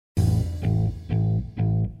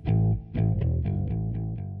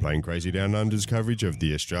Plane Crazy Down Under's coverage of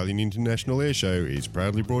the Australian International Airshow is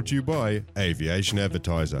proudly brought to you by Aviation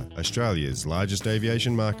Advertiser, Australia's largest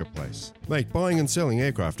aviation marketplace. Make buying and selling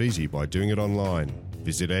aircraft easy by doing it online.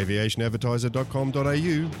 Visit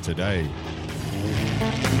aviationadvertiser.com.au today.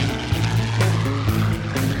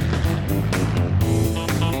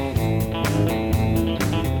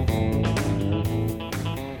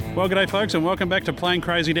 Well, g'day folks, and welcome back to Plane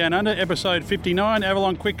Crazy Down Under, episode 59,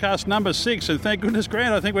 Avalon Quickcast number 6. And thank goodness,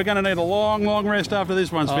 Grant, I think we're going to need a long rest after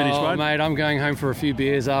this one's finished, mate, I'm going home for a few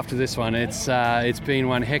beers after this one. It's been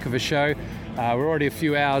one heck of a show. We're already a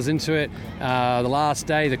few hours into it. The last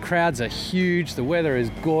day, the crowds are huge. The weather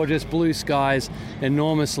is gorgeous. Blue skies,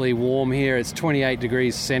 enormously warm here. It's 28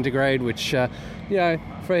 degrees centigrade, which, for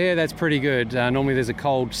here, that's pretty good. Normally there's a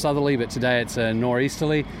cold southerly, but today it's a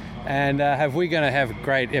nor'easterly. And we're going to have a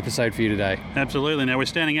great episode for you today. Absolutely. Now, we're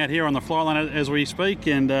standing out here on the flyline as we speak,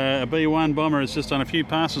 and a B-1 bomber has just done a few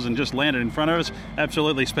passes and just landed in front of us.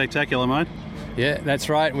 Absolutely spectacular, mate. Yeah, that's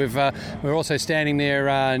right. We're also standing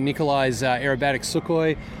near Nikolai's aerobatic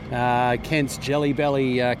Sukhoi, Kent's Jelly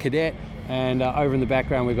Belly Cadet, and over in the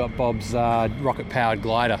background we've got Bob's rocket-powered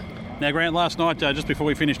glider. Now, Grant, last night, just before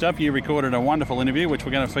we finished up, you recorded a wonderful interview, which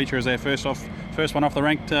we're going to feature as our first one off the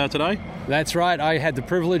rank today. That's right. I had the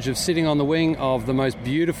privilege of sitting on the wing of the most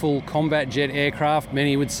beautiful combat jet aircraft,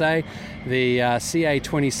 many would say, the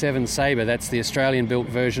CA-27 Sabre. That's the Australian-built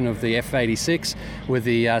version of the F-86 with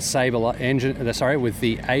the Sabre engine. With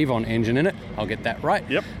the Avon engine in it. I'll get that right.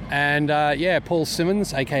 Yep. And Paul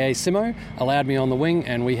Simmons, aka Simo, allowed me on the wing,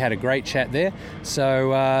 and we had a great chat there.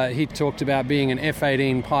 So he talked about being an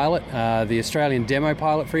F-18 pilot, the Australian demo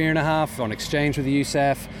pilot for a year and a half on exchange with the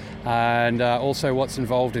USAF. And also what's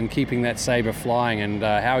involved in keeping that Sabre flying and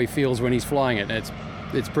how he feels when he's flying it.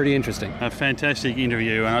 It's pretty interesting. A fantastic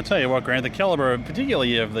interview, and I'll tell you what, Grant, the calibre,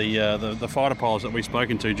 particularly of the fighter pilots that we've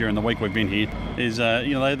spoken to during the week we've been here, is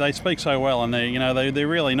they speak so well, and they're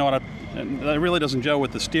really not it really doesn't gel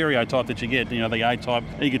with the stereotype that you get, the A-type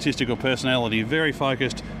egotistical personality, very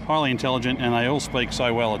focused, highly intelligent, and they all speak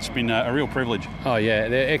so well. It's been a real privilege. Oh yeah,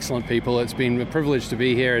 they're excellent people. It's been a privilege to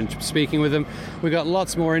be here and speaking with them. We've got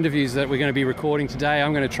lots more interviews that we're going to be recording today.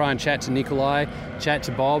 I'm going to try and chat to Nikolai, chat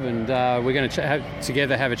to Bob, and we're going to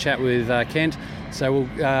have a chat with Kent. So we'll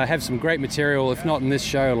have some great material. If not in this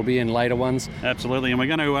show, it'll be in later ones. Absolutely, and we're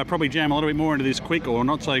going to probably jam a little bit more into this quick, or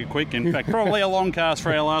not so quick. In fact, probably a long cast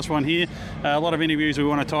for our last one here. A lot of interviews we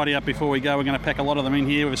want to tidy up before we go. We're going to pack a lot of them in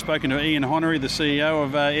here. We've spoken to Ian Honery, the CEO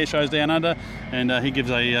of Airshows Down Under, and he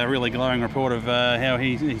gives a really glowing report of how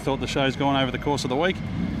he thought the show's gone over the course of the week.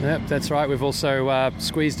 Yep, that's right. We've also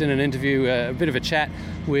squeezed in an interview, a bit of a chat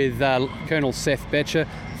with Colonel Seth Betcher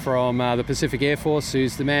from the Pacific Air Force,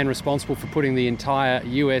 who's the man responsible for putting the entire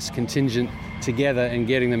US contingent together and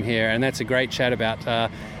getting them here. And that's a great chat about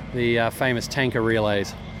the famous tanker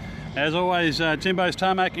relays. As always, Timbo's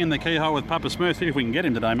Tarmac in the keyhole with Papa Smurf. See if we can get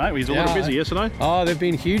him today, mate. He's a little busy yesterday. Oh, they've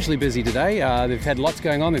been hugely busy today. They've had lots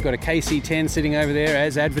going on. They've got a KC-10 sitting over there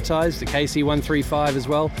as advertised, a KC-135 as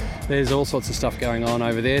well. There's all sorts of stuff going on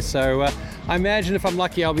over there. So I imagine if I'm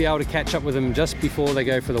lucky, I'll be able to catch up with them just before they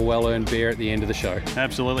go for the well-earned beer at the end of the show.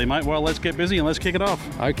 Absolutely, mate. Well, let's get busy and let's kick it off.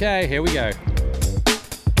 Okay, here we go.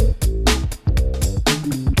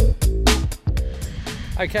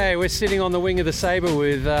 Okay, we're sitting on the wing of the Sabre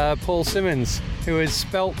with Paul Simmons, who is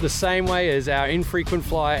spelt the same way as our infrequent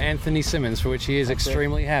flyer Anthony Simmons, for which he is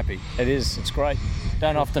extremely happy. It is. It's great.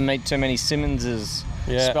 Don't often meet too many Simmonses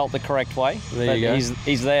spelt the correct way. There you go.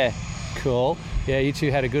 He's there. Cool. Yeah, you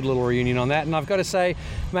two had a good little reunion on that. And I've got to say,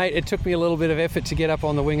 mate, it took me a little bit of effort to get up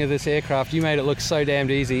on the wing of this aircraft. You made it look so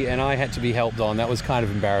damned easy, and I had to be helped on. That was kind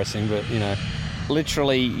of embarrassing, but,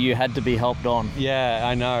 Literally, you had to be helped on. Yeah,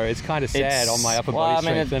 I know. It's kind of sad on my upper body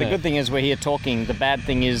strength, the good thing is we're here talking. The bad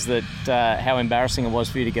thing is that how embarrassing it was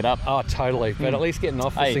for you to get up. Oh, totally. But at least getting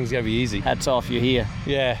off this thing's going to be easy. Hats off, you're here.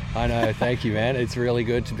 Yeah, I know. Thank you, man. It's really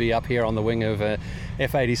good to be up here on the wing of a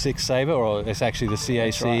F-86 Sabre, or it's actually the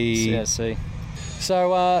CAC. That's right,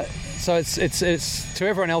 CAC. So it's to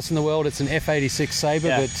everyone else in the world, it's an F-86 Sabre,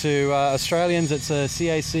 but to Australians, it's a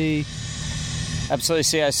CAC. Absolutely,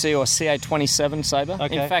 CAC or CA-27 Sabre.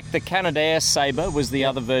 Okay. In fact, the Canadair Sabre was the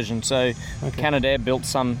other version. So Canadair built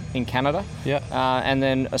some in Canada. And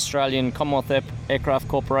then Australian Commonwealth Aircraft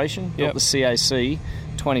Corporation built the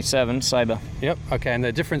CAC-27 Sabre. Yep. Okay, and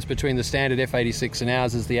the difference between the standard F-86 and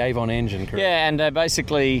ours is the Avon engine, correct? Yeah, and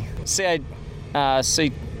basically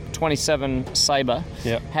CA-27 Sabre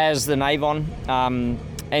has the Avon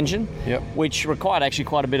engine, which required actually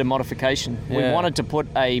quite a bit of modification. We wanted to put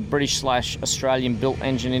a British/Australian built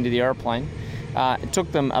engine into the aeroplane. It took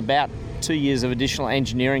them about 2 years of additional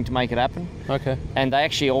engineering to make it happen. Okay. And they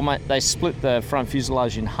actually they split the front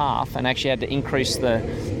fuselage in half and actually had to increase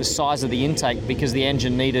the size of the intake because the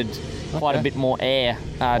engine needed quite a bit more air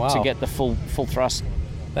to get the full thrust.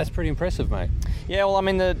 That's pretty impressive, mate. Yeah, well, I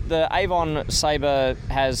mean, the Avon Sabre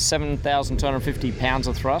has 7,250 pounds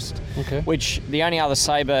of thrust, which the only other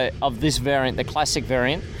Sabre of this variant, the classic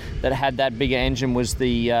variant, that had that bigger engine was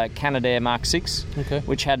the Canadair Mark 6,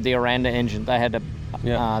 which had the Oranda engine. They had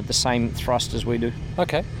the same thrust as we do.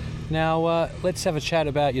 Okay. Now, let's have a chat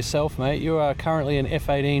about yourself, mate. You are currently an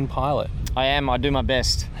F-18 pilot. I am. I do my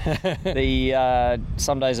best.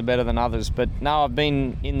 Some days are better than others. But no, I've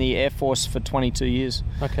been in the Air Force for 22 years.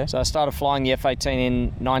 Okay. So I started flying the F-18 in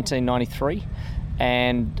 1993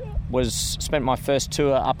 and spent my first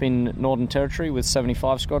tour up in Northern Territory with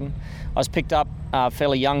 75 Squadron. I was picked up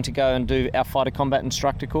fairly young to go and do our fighter combat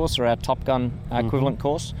instructor course, or our Top Gun equivalent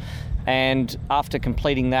course. And after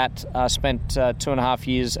completing that, I spent 2.5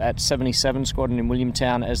 years at 77 Squadron in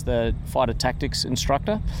Williamtown as the fighter tactics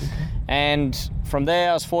instructor. And from there,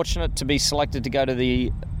 I was fortunate to be selected to go to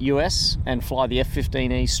the US and fly the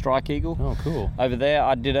F-15E Strike Eagle. Oh, cool. Over there,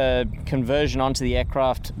 I did a conversion onto the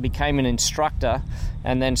aircraft, became an instructor,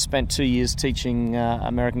 and then spent 2 years teaching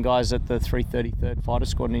American guys at the 333rd Fighter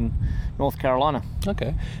Squadron in North Carolina.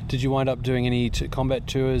 Okay. Did you wind up doing any combat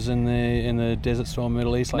tours in the Desert Storm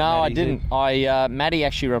Middle East? No, I didn't. Matty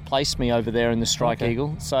actually replaced me over there in the Strike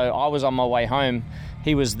Eagle. So I was on my way home.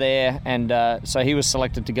 He was there, and so he was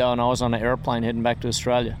selected to go, and I was on an aeroplane heading back to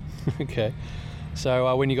Australia. Okay.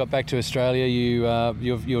 So when you got back to Australia,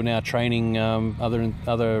 you're now training other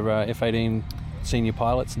F-18 senior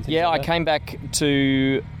pilots and things like that? Yeah, I came back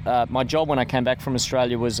to my job when I came back from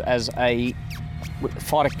Australia was as a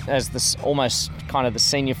fighter, almost kind of the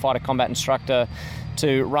senior fighter combat instructor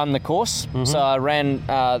to run the course. So I ran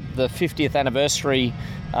the 50th anniversary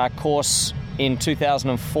course in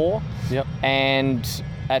 2004. Yep. And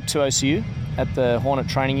at 2OCU at the Hornet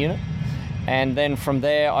Training Unit. And then from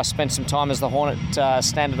there, I spent some time as the Hornet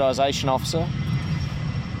Standardisation Officer.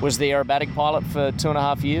 Was the aerobatic pilot for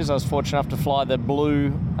 2.5 years. I was fortunate enough to fly the blue,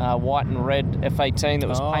 white and red F-18 that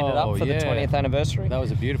was painted up for the 20th anniversary. That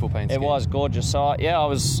was a beautiful paint scheme. It was gorgeous. So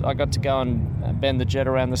I got to go and bend the jet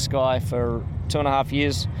around the sky for 2.5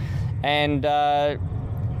 years, and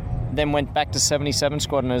then went back to 77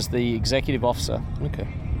 Squadron as the executive officer. Okay.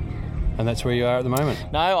 And that's where you are at the moment?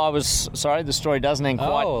 No, the story doesn't end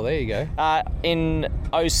quite. Oh, there you go. In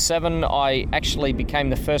 2007, I actually became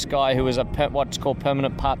the first guy who was what's called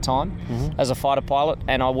permanent part-time as a fighter pilot,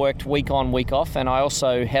 and I worked week on, week off, and I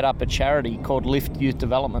also head up a charity called Lift Youth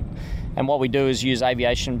Development. And what we do is use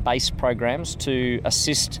aviation-based programs to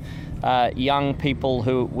assist young people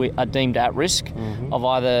who are deemed at risk of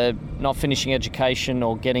either not finishing education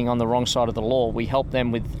or getting on the wrong side of the law. We help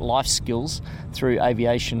them with life skills through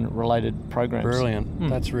aviation-related programs. Brilliant.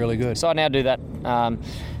 That's really good. So I now do that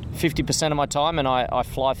 50% of my time, and I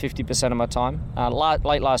fly 50% of my time.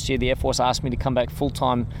 Late last year, the Air Force asked me to come back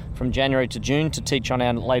full-time from January to June to teach on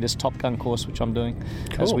our latest Top Gun course, which I'm doing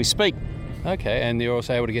as we speak. Okay, and you're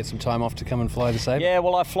also able to get some time off to come and fly the Sabre? Yeah,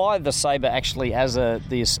 well, I fly the Sabre actually as an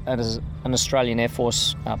Australian Air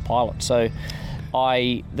Force pilot. So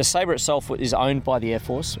the Sabre itself is owned by the Air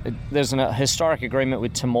Force. There's a historic agreement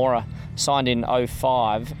with Temora signed in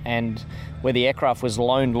 2005, and where the aircraft was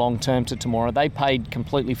loaned long-term to Temora. They paid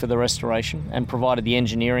completely for the restoration and provided the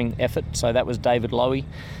engineering effort. So that was David Lowy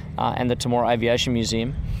and the Temora Aviation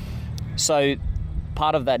Museum. So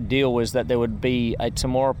part of that deal was that there would be a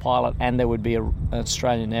Temora pilot and there would be an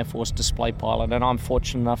Australian Air Force display pilot, and I'm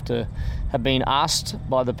fortunate enough to have been asked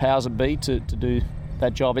by the powers that be to do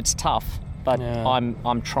that job. It's tough, but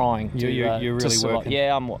I'm trying to. You're really working.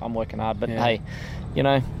 Yeah, I'm working hard, but hey,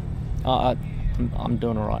 I'm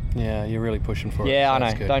doing all right. Yeah, you're really pushing for it. Yeah, I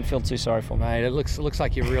know. Good. Don't feel too sorry for me. Mate, it looks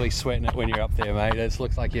like you're really sweating it when you're up there, mate. It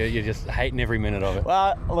looks like you're just hating every minute of it.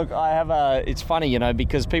 Well, look, it's funny,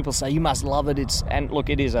 because people say you must love it.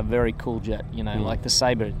 It is a very cool jet, like the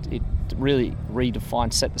Sabre. It really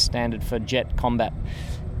set the standard for jet combat.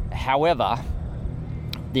 However,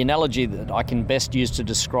 the analogy that I can best use to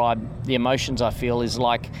describe the emotions I feel is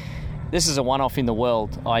like this is a one-off in the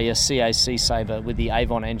world, i.e. a CAC Sabre with the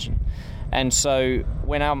Avon engine. And so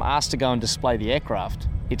when I'm asked to go and display the aircraft,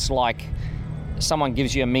 it's like someone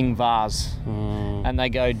gives you a Ming vase and they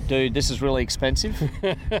go, dude, this is really expensive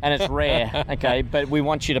and it's rare, okay, but we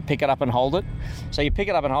want you to pick it up and hold it. So you pick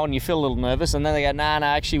it up and hold and you feel a little nervous, and then they go, no,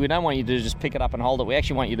 actually we don't want you to just pick it up and hold it. We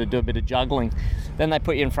actually want you to do a bit of juggling. Then they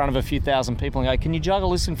put you in front of a few thousand people and go, can you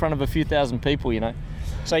juggle this in front of a few thousand people,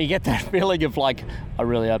 So you get that feeling of like, I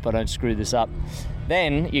really hope I don't screw this up.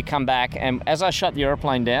 Then you come back, and as I shut the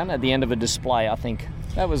aeroplane down at the end of a display, I think,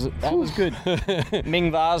 that was good.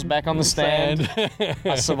 Ming Va's back on the stand.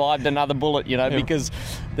 I survived another bullet, because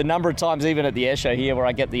the number of times, even at the airshow here, where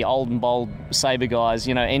I get the old and bold Sabre guys,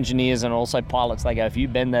 engineers and also pilots, they go, if you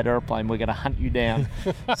bend that airplane, we're going to hunt you down.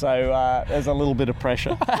 So there's a little bit of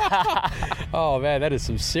pressure. Oh, man, that is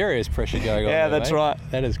some serious pressure going on. Yeah, there, that's mate.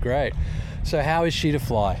 right. That is great. So how is she to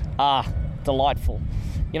fly? Delightful.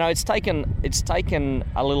 It's taken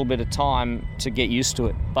a little bit of time to get used to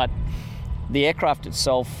it, but the aircraft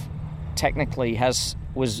itself technically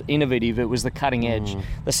was innovative. It was the cutting edge.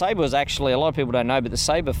 The Sabre was actually, a lot of people don't know, but the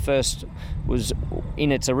Sabre first was,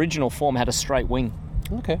 in its original form, had a straight wing.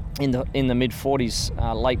 Okay. In the mid 40s,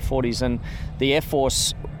 late 40s, and the Air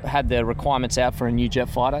Force had their requirements out for a new jet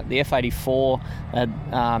fighter. The F-84,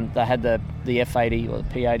 they had the F-80 or the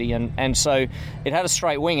P-80, and so it had a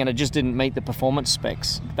straight wing, and it just didn't meet the performance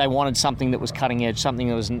specs. They wanted something that was cutting edge, something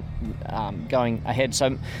that was going ahead.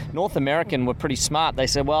 So North American were pretty smart. They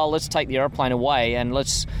said, well, let's take the airplane away and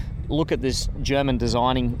let's look at this German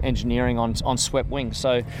designing engineering on swept wing.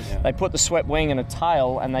 So they put the swept wing and a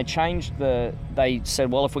tail, and they said,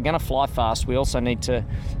 well, if we're going to fly fast, we also need to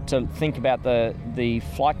think about the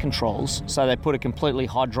flight controls. So they put a completely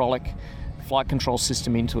hydraulic flight control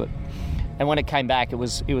system into it. And when it came back, it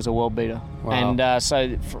was a world beater. Wow. And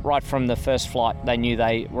so right from the first flight, they knew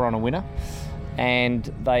they were on a winner. And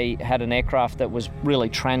they had an aircraft that was really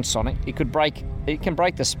transonic. It can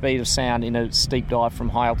break the speed of sound in a steep dive from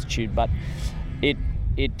high altitude, but it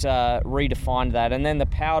redefined that. And then the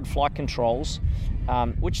powered flight controls,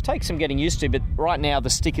 which takes some getting used to, but right now the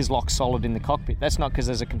stick is locked solid in the cockpit. That's not because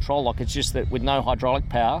there's a control lock. It's just that with no hydraulic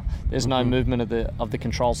power, there's no movement of the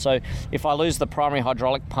control. So if I lose the primary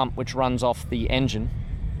hydraulic pump, which runs off the engine,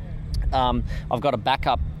 I've got a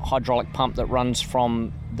backup hydraulic pump that runs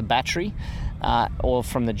from the battery or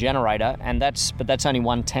from the generator, but that's only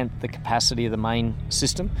 1/10 the capacity of the main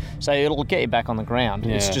system. So it'll get you back on the ground.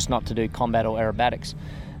 Yeah. It's just not to do combat or aerobatics.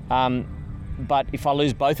 But if I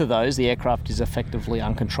lose both of those, the aircraft is effectively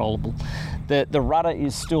uncontrollable. The rudder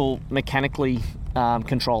is still mechanically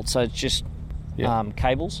controlled, so it's just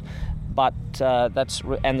cables. But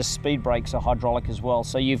and the speed brakes are hydraulic as well.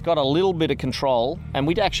 So you've got a little bit of control, and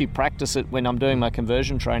we'd actually practice it when I'm doing my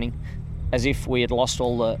conversion training, as if we had lost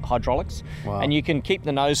all the hydraulics. Wow. And you can keep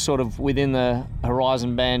the nose sort of within the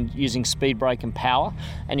horizon band using speed brake and power,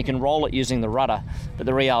 and you can roll it using the rudder. But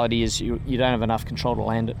the reality is you don't have enough control to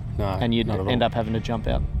land it, and you'd end up having to jump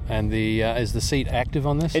out. And is the seat active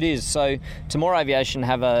on this? It is. So Temora Aviation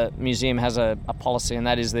Museum has a policy, and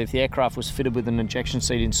that is that if the aircraft was fitted with an ejection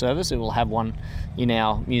seat in service, it will have one in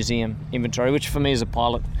our museum inventory, which for me as a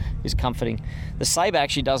pilot is comforting. The Sabre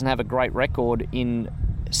actually doesn't have a great record in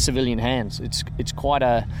civilian hands. It's quite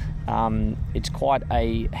a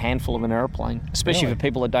handful of an aeroplane, especially for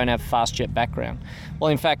people that don't have fast jet background. Well,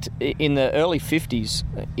 in fact, in the early 50s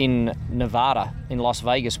in Nevada, in Las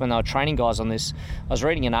Vegas, when they were training guys on this, I was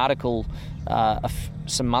reading an article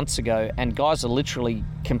some months ago, and guys are literally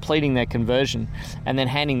completing their conversion and then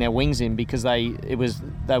handing their wings in because they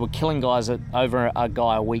were killing guys over a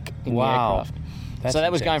guy a week in the aircraft. So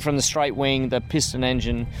that was going from the straight wing, the piston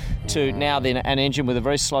engine, to now then an engine with a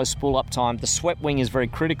very slow spool up time. The swept wing is very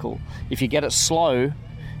critical. If you get it slow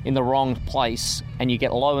in the wrong place and you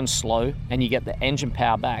get low and slow and you get the engine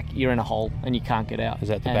power back, you're in a hole and you can't get out. Is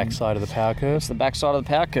that the backside of the power curve? It's the backside of the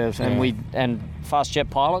power curve. Yeah. And fast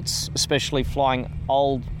jet pilots, especially flying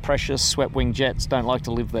old, precious, swept wing jets, don't like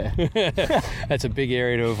to live there. That's a big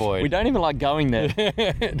area to avoid. We don't even like going there.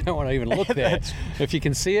 Don't want to even look there. If you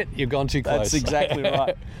can see it, you've gone too close. That's exactly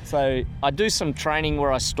right. So I do some training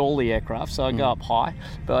where I stall the aircraft. So I go up high,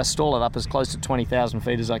 but I stall it up as close to 20,000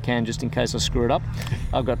 feet as I can, just in case I screw it up.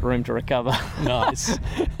 I've got room to recover. Nice.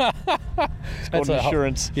 That's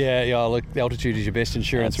insurance. Look, the altitude is your best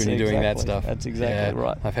insurance when you're doing that stuff. That's exactly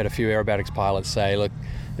right. I've had a few aerobatics pilots say, look,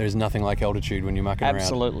 there's nothing like altitude when you're mucking around.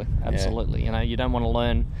 Absolutely. Yeah. You don't want to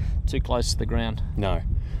learn too close to the ground. No.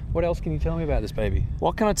 What else can you tell me about this baby?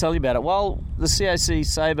 What can I tell you about it? Well, the CAC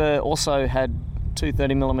Sabre also had two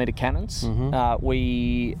 30mm cannons. Mm-hmm.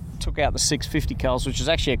 We took out the 650 cals, which is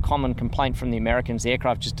actually a common complaint from the Americans. The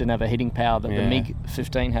aircraft just didn't have a hitting power that the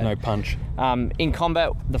MiG-15 had. No punch. In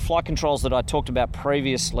combat, the flight controls that I talked about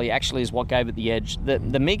previously actually is what gave it the edge.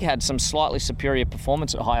 The MiG had some slightly superior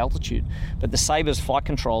performance at high altitude, but the Sabre's flight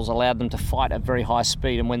controls allowed them to fight at very high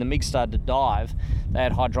speed, and when the MiG started to dive, they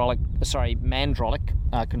had mandrolic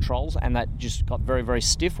controls, and that just got very, very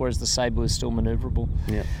stiff, whereas the Sabre was still manoeuvrable.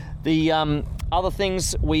 Yeah. The other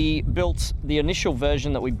things we built, the initial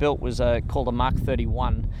version that we built was called a Mark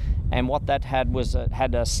 31, and what that had was it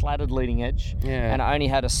had a slatted leading edge, and it only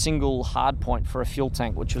had a single hard point for a fuel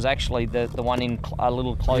tank, which was actually the one in a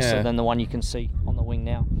little closer than the one you can see on the wing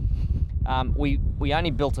now. We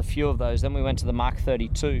only built a few of those. Then we went to the Mark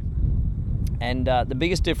 32, and the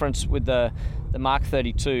biggest difference with the Mark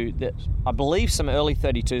 32, that I believe some early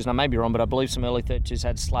 32s, and I may be wrong, but I believe some early 32s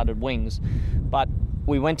had slatted wings, but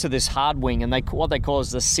we went to this hard wing, and what they call is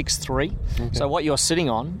the 6.3. Okay. So what you're sitting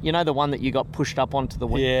on, you know, the one that you got pushed up onto the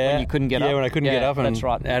wing when you couldn't get up? Yeah, when I couldn't get up, and that's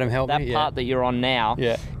right. Adam helped me. That part that you're on now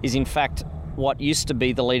is in fact what used to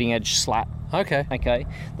be the leading edge slat. Okay.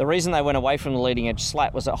 The reason they went away from the leading edge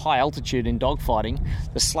slat was at high altitude in dogfighting,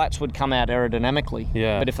 the slats would come out aerodynamically.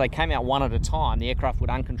 Yeah. But if they came out one at a time, the aircraft would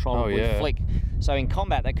uncontrollably flick. So in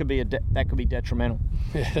combat, that could be detrimental.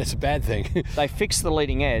 Yeah, that's a bad thing. They fixed the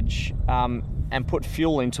leading edge and put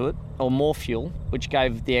fuel into it, or more fuel, which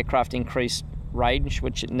gave the aircraft increased range,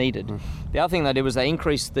 which it needed. The other thing they did was they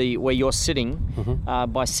increased where you're sitting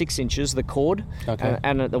by 6 inches, the chord,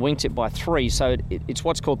 and the wingtip by 3. So it's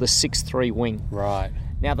what's called the 6.3 wing. Right.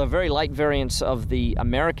 Now, the very late variants of the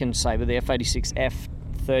American Sabre, the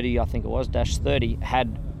F-86F-30, I think it was, -30,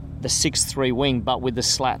 had the 6.3 wing, but with the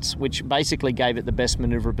slats, which basically gave it the best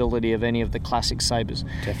manoeuvrability of any of the classic Sabres.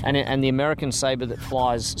 And the American Sabre that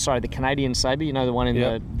flies, the Canadian Sabre, you know, the one in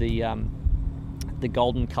the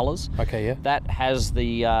golden colours. Okay, yeah. That has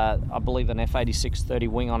the, I believe, an F-86-30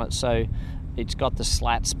 wing on it, so it's got the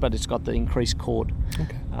slats, but it's got the increased chord.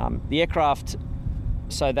 Okay. The aircraft,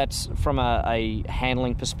 so that's from a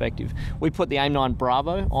handling perspective. We put the AIM-9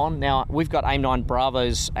 Bravo on. Now, we've got AIM-9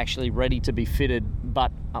 Bravos actually ready to be fitted,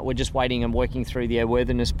 but we're just waiting and working through the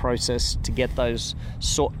airworthiness process to get those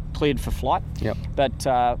cleared for flight. Yep. But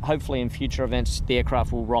hopefully in future events, the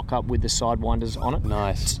aircraft will rock up with the Sidewinders on it.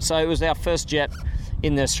 Nice. So it was our first jet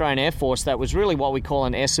in the Australian Air Force that was really what we call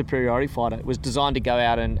an air superiority fighter. It was designed to go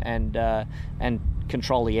out and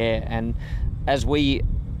control the air. And as we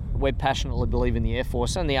passionately believe in the Air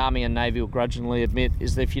Force, and the Army and Navy will grudgingly admit,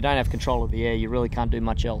 is that if you don't have control of the air, you really can't do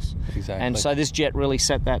much else. Exactly. And so this jet really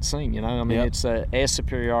set that scene, you know. I mean, it's an air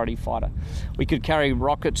superiority fighter. We could carry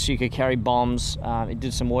rockets, you could carry bombs. It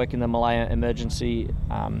did some work in the Malaya emergency.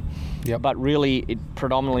 But really, it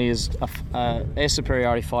predominantly is an air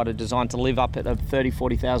superiority fighter designed to live up at 30,000,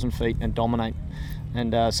 40,000 feet and dominate.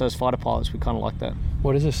 And so as fighter pilots, we kind of like that.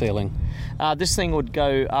 What is the ceiling? This thing would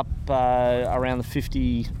go up around the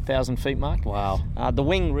 50,000 feet mark. Wow. The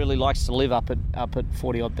wing really likes to live up at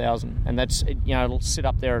 40-odd thousand, and that's, you know, it'll sit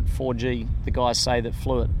up there at 4G. The guys say that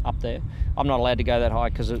flew it up there. I'm not allowed to go that high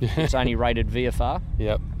because it's only rated VFR.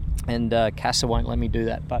 Yep. And CASA won't let me do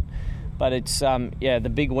that, but it's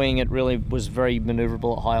the big wing. It really was very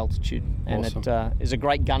manoeuvrable at high altitude, and awesome. It is a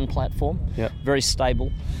great gun platform. Yep. Very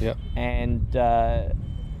stable. Yep. And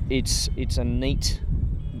it's a neat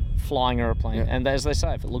flying aeroplane. Yep. And as they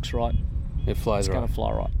say, if it looks right, it flies it's right. going to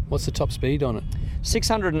fly right. What's the top speed on it?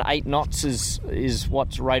 608 knots is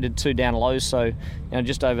what's rated 2 down low, so, you know,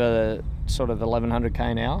 just over sort of 1,100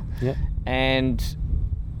 km an hour. Yep. And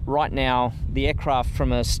right now, the aircraft,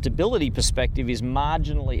 from a stability perspective, is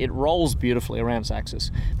marginally, it rolls beautifully around its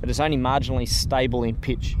axis, but it's only marginally stable in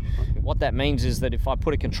pitch. Okay. What that means is that if I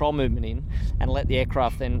put a control movement in and let the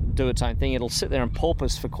aircraft then do its own thing, it'll sit there and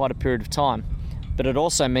porpoise for quite a period of time. But it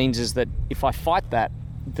also means is that if I fight that,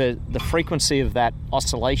 the frequency of that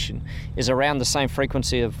oscillation is around the same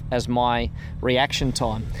frequency as my reaction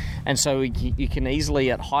time. And so you can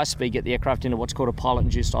easily, at high speed, get the aircraft into what's called a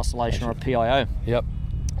pilot-induced oscillation, or a PIO. Yep.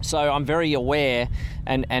 So I'm very aware,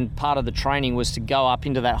 and part of the training was to go up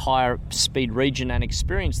into that higher speed region and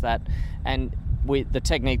experience that. And the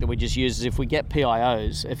technique that we just use is, if we get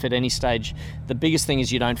PIOs, if at any stage, the biggest thing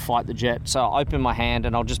is you don't fight the jet. So I open my hand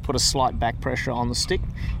and I'll just put a slight back pressure on the stick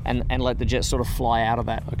and let the jet sort of fly out of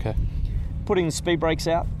that. Okay. Putting the speed brakes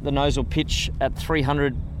out, the nose will pitch at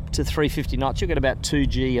 300 to 350 knots. You'll get about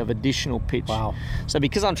 2G of additional pitch. Wow. So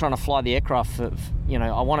because I'm trying to fly the aircraft, you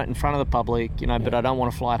know, I want it in front of the public, you know, but I don't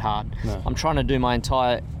want to fly it hard. No. I'm trying to do my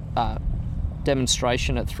entire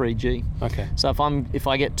demonstration at 3G. Okay. So if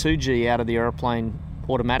I get 2G out of the aeroplane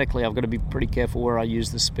automatically, I've got to be pretty careful where I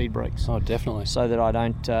use the speed brakes. Oh, definitely. So that I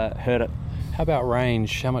don't hurt it. How about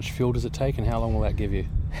range? How much fuel does it take, and how long will that give you?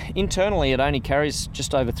 Internally, it only carries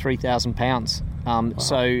just over 3,000 pounds. Wow.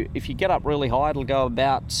 So if you get up really high, it'll go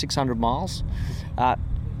about 600 miles.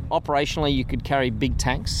 operationally, you could carry big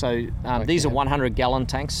tanks. So these are 100-gallon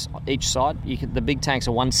tanks each side. The big tanks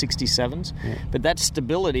are 167s. Yeah. But that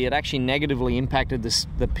stability, it actually negatively impacted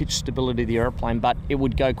the pitch stability of the aeroplane, but it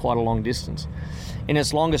would go quite a long distance. In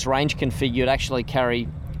its longest range config, you'd actually carry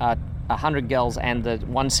 100 gals and the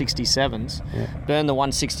 167s, burn the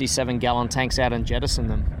 167-gallon tanks out and jettison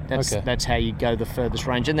them. That's how you go the furthest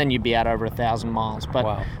range, and then you'd be out over 1,000 miles.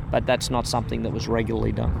 But that's not something that was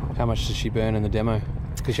regularly done. How much did she burn in the demo?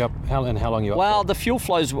 How long you up? Well, the fuel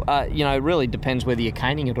flows, really depends whether you're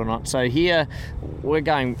caning it or not. So here we're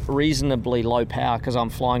going reasonably low power because I'm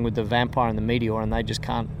flying with the Vampire and the Meteor, and they just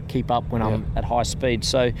can't keep up when I'm at high speed.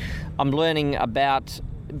 So I'm learning about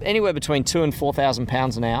anywhere between 2,000 and 4,000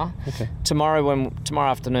 pounds an hour. Okay. Tomorrow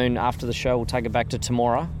afternoon after the show, we'll take it back to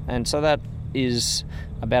Temora, and so that is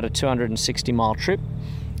about a 260-mile trip.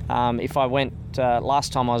 If I went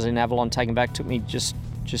last time I was in Avalon, taking back took me just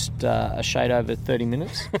a shade over 30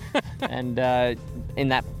 minutes, and in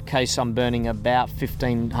that case, I'm burning about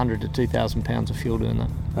 1,500 to 2,000 pounds of fuel doing that.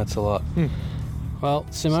 That's a lot. Well,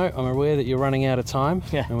 Simo, I'm aware that you're running out of time,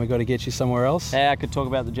 and we've got to get you somewhere else. Yeah, I could talk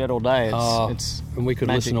about the jet all day. It's and we could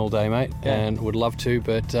magic. Listen all day, mate, and would love to,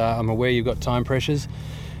 but I'm aware you've got time pressures.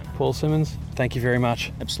 Paul Simmons, thank you very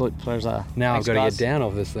much. Absolute pleasure. Now Thanks, I've got guys. to get down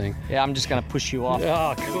off this thing. Yeah, I'm just going to push you off.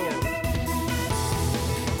 Oh, cool.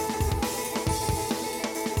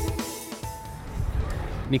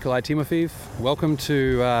 Nikolai Timofeev, welcome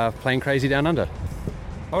to Plane Crazy Down Under.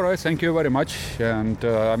 All right, thank you very much, and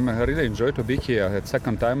I'm really enjoyed to be here. It's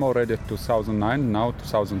second time already, 2009, now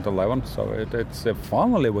 2011. So it's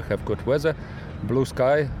finally we have good weather, blue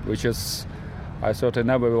sky, which is I thought it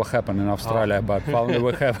never will happen in Australia, but finally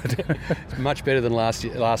we have it. It's much better than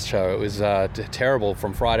last show. It was terrible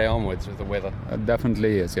from Friday onwards with the weather. It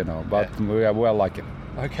definitely is, but we are well lucky.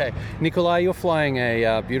 Okay, Nikolai, you're flying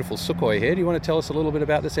a beautiful Sukhoi here. Do you want to tell us a little bit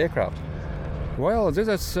about this aircraft? Well, this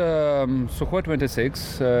is Sukhoi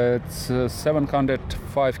 26. It's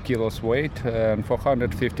 705 kilos weight and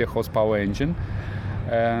 450 horsepower engine.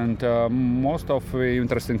 And most of the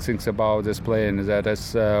interesting things about this plane is that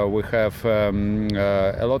we have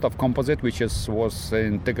a lot of composite, which was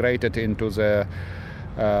integrated into the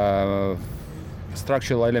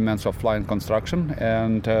structural elements of flying construction,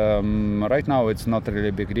 and right now it's not really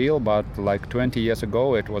a big deal, but like 20 years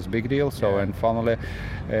ago it was a big deal. So and finally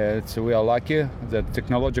we are lucky that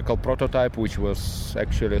technological prototype, which was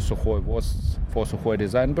actually Sukhoi was for Sukhoi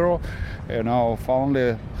Design Bureau,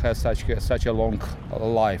 finally has such a long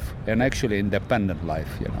life and actually independent life.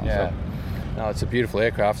 So. No, it's a beautiful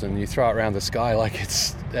aircraft, and you throw it around the sky like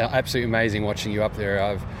it's absolutely amazing watching you up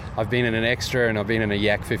there. I've been in an extra and I've been in a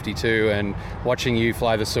Yak 52, and watching you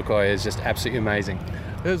fly the Sukhoi is just absolutely amazing.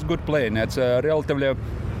 It's a good plane. It's a relatively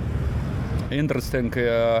interesting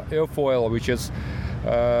airfoil, which is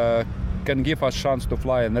can give us chance to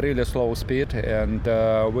fly in really slow speed, and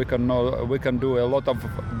we can do a lot of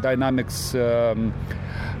dynamics.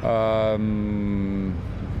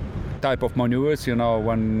 Type of maneuvers,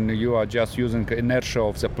 when you are just using inertia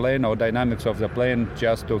of the plane or dynamics of the plane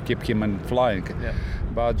just to keep him in flying. Yeah.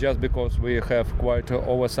 But just because we have quite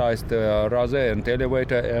oversized rudder and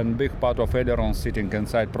elevator and big part of aileron sitting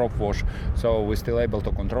inside prop wash, so we're still able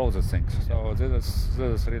to control these things. So this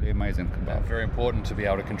is really amazing. Very important to be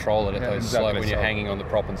able to control it at those slow when you're hanging on the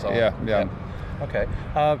prop and so on. Yeah. Okay.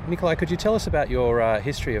 Nikolai, could you tell us about your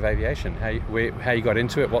history of aviation? How you got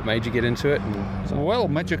into it, what made you get into it? Well,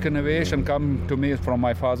 magic in aviation came to me from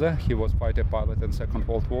my father. He was fighter pilot in Second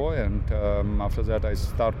World War, and after that I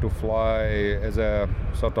started to fly as a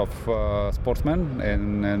sort of sportsman,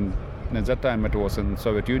 and at that time it was in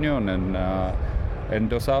Soviet Union and in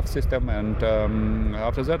DOSAAF system, and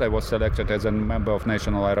after that I was selected as a member of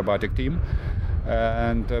national aerobatic team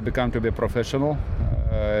and became to be professional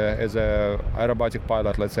as a aerobatic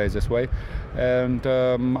pilot, let's say this way. And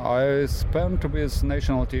I spent with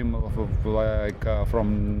national team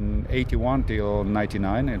from 81 till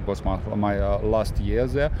 99. It was my last year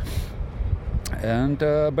there. And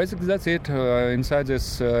basically that's it. Inside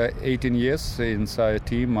this 18 years inside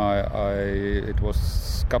team, it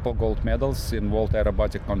was couple gold medals in World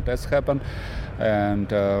Aerobatic Contest happened, and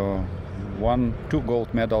 2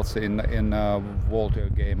 gold medals in World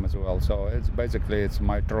Game as well. So it's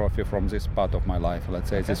my trophy from this part of my life, let's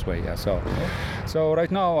say this way. Yeah. So right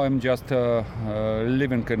now I'm just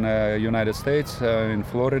living in the United States, in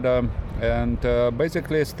Florida, and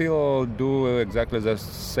basically still do exactly the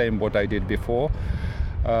same what I did before.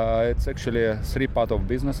 It's actually 3 parts of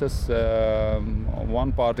businesses.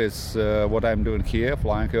 One part is what I'm doing here,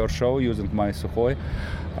 flying air show using my Sukhoi.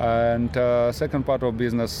 And second part of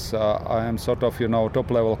business, I am sort of,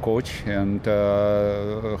 top-level coach and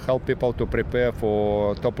help people to prepare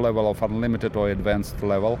for top level of unlimited or advanced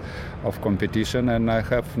level of competition. And I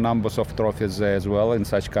have numbers of trophies there as well in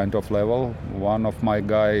such kind of level. One of my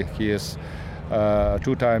guy, he is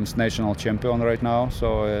 2 times national champion right now,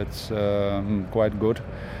 so it's quite good.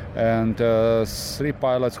 And 3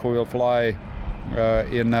 pilots who will fly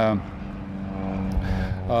in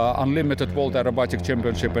Unlimited World Aerobatic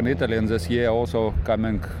Championship in Italy, and this year also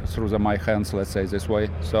coming through my hands, let's say this way.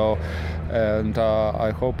 So, and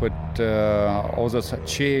I hope it all this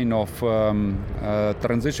chain of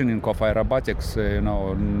transitioning of aerobatics,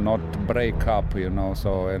 not break up,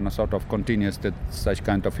 so in a sort of continuous such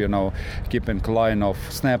kind of, keeping line of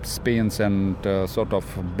snaps, spins, and sort of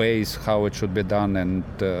base how it should be done and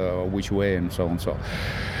which way and so on.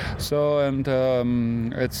 So and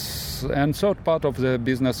third part of the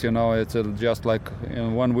business, it's just like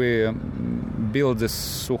when we built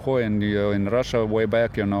this Sukhoi in Russia way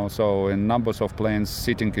back, so in numbers of planes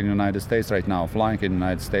sitting in the United States right now, flying in the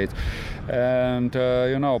United States, and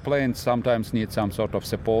planes sometimes need some sort of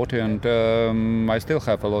support, and I still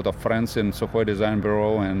have a lot of friends in Sukhoi Design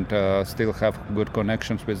Bureau and still have good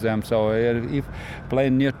connections with them. So if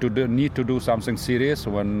plane need to do something serious,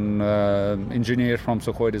 when engineers from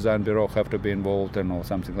Sukhoi Design Bureau have to be involved or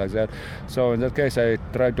something like that. So in that case, I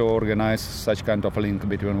try to organize such kind of link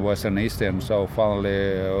between West and East, and so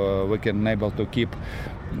finally we can able to keep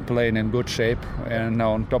playing in good shape and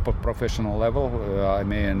on top of professional level. I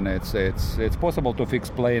mean, it's possible to fix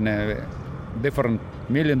plane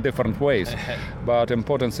million different ways, but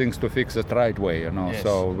important things to fix it right way, Yes.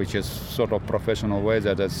 So which is sort of professional way,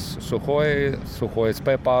 that is Sukhoi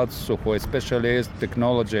spare parts, Sukhoi specialist,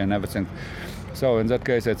 technology and everything. So in that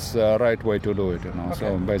case, it's the right way to do it, Okay.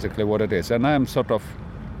 So basically what it is. And I'm sort of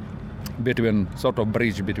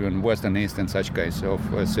bridge between West and East in such case of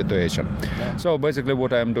situation. Yeah. So basically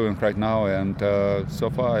what I'm doing right now, and so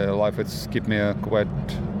far life it's keep me quite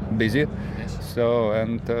busy. Yes. So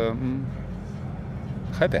and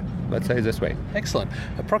happy, let's say this way. Excellent.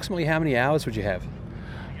 Approximately how many hours would you have?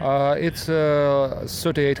 It's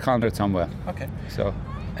 3,800 somewhere. Okay. So.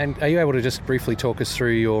 And are you able to just briefly talk us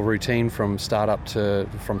through your routine from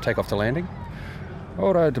takeoff to landing?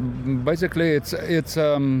 All right. Basically, it's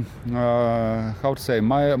how to say,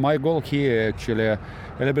 my goal here actually a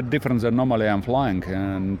little bit different than normally I'm flying,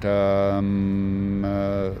 and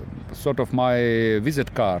sort of my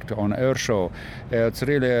visit card on air show. It's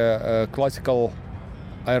really a classical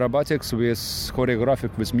aerobatics with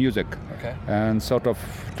choreographic with music, okay. And sort of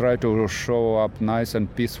try to show up nice and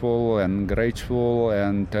peaceful and graceful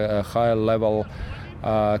and a high level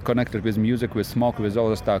connected with music, with smoke, with all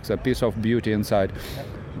the stuff, a piece of beauty inside.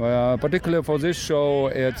 Particularly for this show,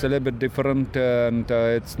 it's a little bit different, and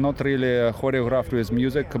it's not really choreographed with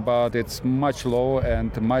music, but it's much lower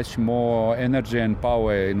and much more energy and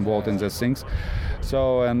power involved in these things.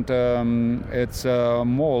 So, and it's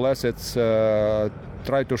more or less it's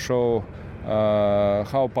try to show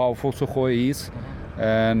how powerful Sukhoi is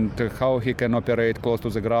and how he can operate close to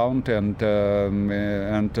the ground, and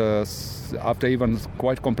after even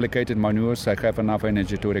quite complicated maneuvers, I have enough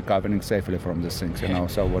energy to recovering safely from these things,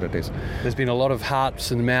 so what it is. There's been a lot of hearts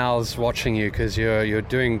and mouths watching you, because you're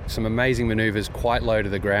doing some amazing maneuvers quite low to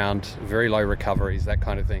the ground, very low recoveries, that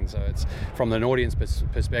kind of thing. So it's, from an audience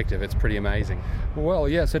perspective, it's pretty amazing. Well,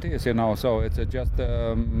 yes, it is, so it's just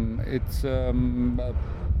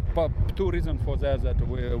two reasons for that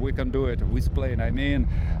we can do it with plane. I mean,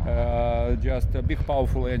 just a big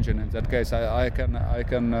powerful engine. In that case, I can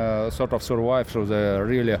sort of survive through the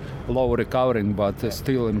really low recovering, but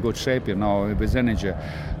still in good shape, with energy.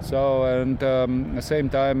 So, and at the same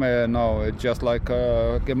time, it's just like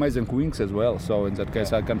amazing wings as well. So in that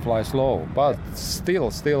case, I can fly slow, but still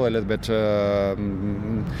a little bit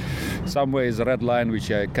some ways red line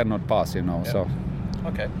which I cannot pass, So.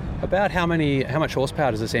 Okay. About how much horsepower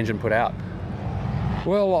does this engine put out?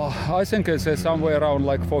 Well, I think it's somewhere around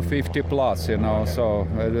like 450 plus,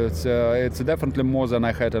 Okay. So it's definitely more than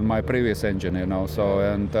I had in my previous engine, So,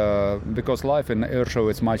 and because life in air show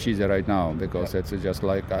is much easier right now, because it's just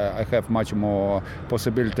like I have much more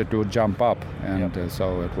possibility to jump up, and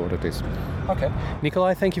so that's what it is. Okay.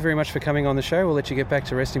 Nikolai, thank you very much for coming on the show. We'll let you get back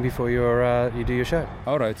to resting before you do your show.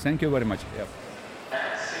 All right. Thank you very much. Yep.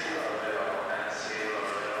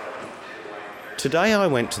 Today I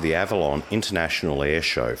went to the Avalon International Air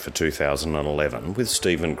Show for 2011 with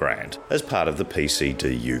Stephen Grant as part of the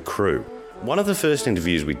PCDU crew. One of the first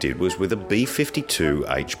interviews we did was with a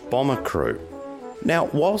B-52H bomber crew. Now,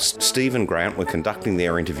 whilst Steve and Grant were conducting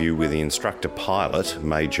their interview with the instructor pilot,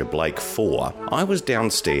 Major Blake 4, I was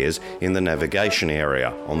downstairs in the navigation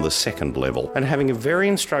area on the second level and having a very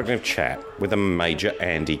instructive chat with a Major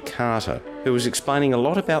Andy Carter, who was explaining a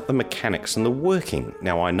lot about the mechanics and the working.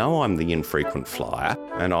 Now, I know I'm the infrequent flyer,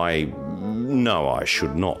 and I know I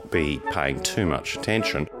should not be paying too much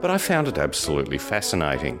attention, but I found it absolutely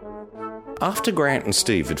fascinating. After Grant and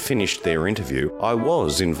Steve had finished their interview, I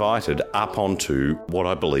was invited up onto what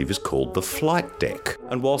I believe is called the flight deck.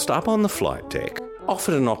 And whilst up on the flight deck,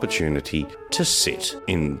 offered an opportunity to sit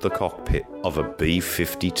in the cockpit of a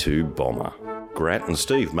B-52 bomber. Grant and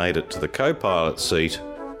Steve made it to the co-pilot seat,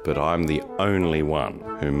 but I'm the only one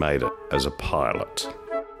who made it as a pilot.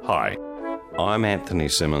 Hi, I'm Anthony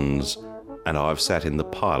Simmons, and I've sat in the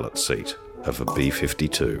pilot seat of a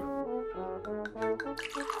B-52.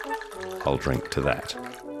 I'll drink to that.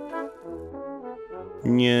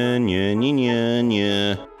 Nya, nya, nya, nya,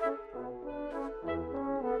 nya.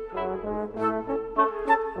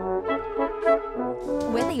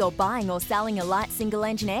 Whether you're buying or selling a light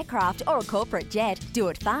single-engine aircraft or a corporate jet, do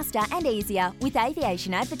it faster and easier with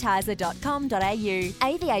aviationadvertiser.com.au.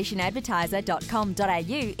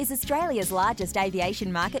 Aviationadvertiser.com.au is Australia's largest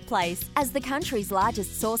aviation marketplace. As the country's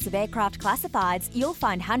largest source of aircraft classifieds, you'll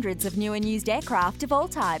find hundreds of new and used aircraft of all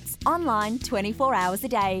types, online 24 hours a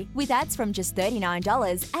day. With ads from just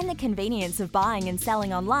 $39 and the convenience of buying and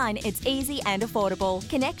selling online, it's easy and affordable.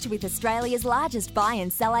 Connect with Australia's largest buy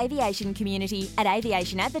and sell aviation community at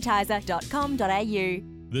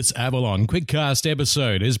aviationadvertiser.com.au. This Avalon Quickcast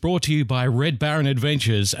episode is brought to you by Red Baron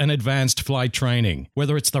Adventures and Advanced Flight Training.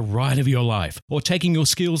 Whether it's the ride of your life or taking your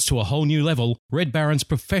skills to a whole new level, Red Baron's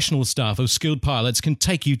professional staff of skilled pilots can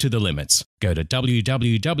take you to the limits. Go to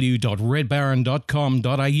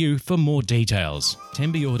www.redbaron.com.au for more details.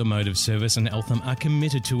 Tembe Automotive Service and Eltham are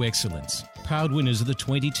committed to excellence. Proud winners of the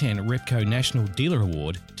 2010 Repco National Dealer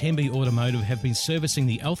Award, Tembe Automotive have been servicing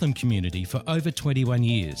the Eltham community for over 21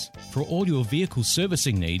 years. For all your vehicle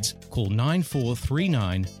servicing needs, call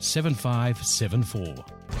 9439 7574.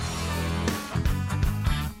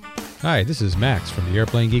 Hi, this is Max from the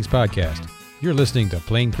Airplane Geeks podcast. You're listening to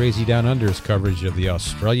Plane Crazy Down Under's coverage of the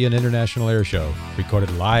Australian International Air Show,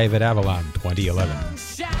 recorded live at Avalon 2011.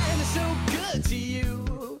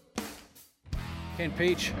 Ken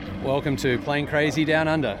Peach, welcome to Plane Crazy Down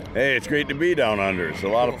Under. Hey, it's great to be down under. It's a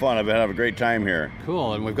lot of fun. I've been having a great time here.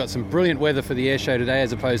 Cool, and we've got some brilliant weather for the air show today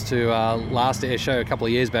as opposed to last air show a couple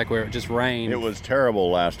of years back where it just rained. It was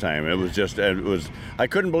terrible last time. I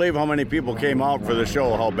couldn't believe how many people came out for the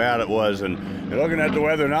show, how bad it was. And looking at the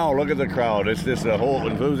weather now, look at the crowd. It's just a whole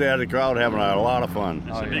enthusiastic crowd having a lot of fun.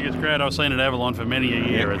 It's the biggest crowd I've seen at Avalon for many a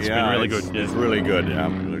year. It's been really good. It's really good.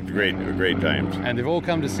 Great times. And they've all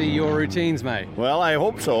come to see your routines, mate. Well, I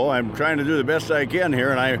hope so. I'm trying to do the best I can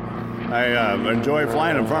here, and I enjoy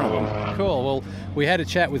flying in front of them. Cool. Well, we had a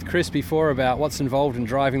chat with Chris before about what's involved in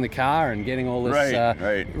driving the car and getting all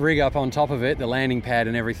this rig up on top of it, the landing pad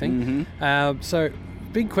and everything. Mm-hmm. So,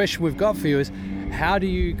 big question we've got for you is, how do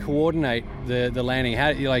you coordinate the landing? How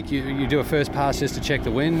you do a first pass just to check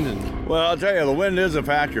the wind? Well, I'll tell you, the wind is a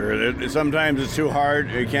factor. Sometimes it's too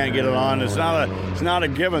hard. You can't get it on. It's not a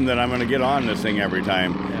given that I'm going to get on this thing every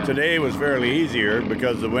time. Yeah. Today was fairly easier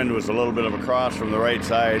because the wind was a little bit of a cross from the right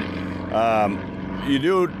side. You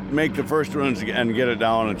do make the first runs and get it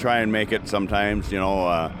down and try and make it sometimes,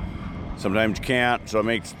 sometimes you can't, so I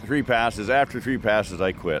make 3 passes. After 3 passes,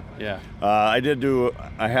 I quit. Yeah. I had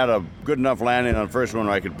a good enough landing on the first one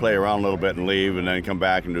where I could play around a little bit and leave and then come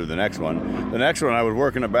back and do the next one. The next one, I was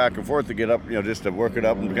working it back and forth to get up, just to work it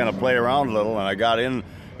up and kind of play around a little, and I got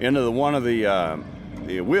into one of the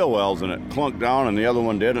wheel wells, and it clunked down, and the other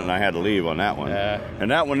one didn't, and I had to leave on that one. Yeah.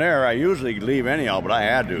 And that one there, I usually leave anyhow, but I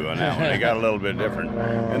had to on that one. It got a little bit different.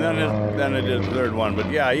 And then I did the third one.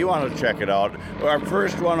 But yeah, you want to check it out. Our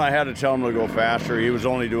first one, I had to tell him to go faster. He was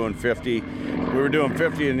only doing 50. We were doing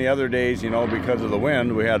 50 in the other days, because of the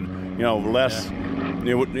wind. We had, less,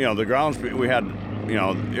 the ground speed. We had, the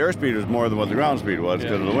airspeed was more than what the ground speed was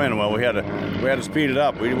because of the wind. Well, we had to speed it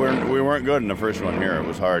up. We weren't good in the first one here. It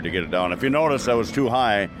was hard to get it down. If you notice, I was too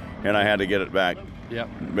high, and I had to get it back.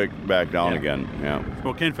 Back down again. Yeah.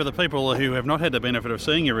 Well, Ken, for the people who have not had the benefit of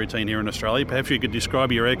seeing your routine here in Australia, perhaps you could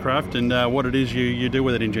describe your aircraft and what it is you do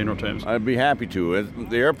with it in general terms. I'd be happy to.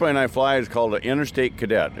 The airplane I fly is called an Interstate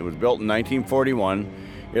Cadet. It was built in 1941.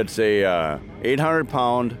 It's a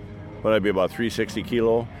 800-pound, what would be about 360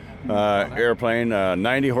 kilo airplane,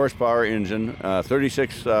 90 horsepower engine,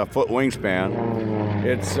 36-foot wingspan.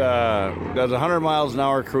 It's does 100 miles an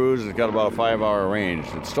hour cruise. It's got about a 5-hour range.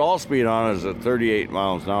 Its stall speed on it is at 38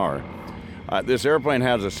 miles an hour. This airplane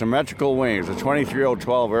has a symmetrical wing. It's a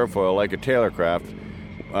 23012 airfoil, like a Taylorcraft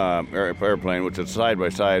airplane, which is side by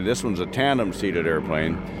side. This one's a tandem-seated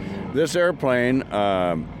airplane. This airplane,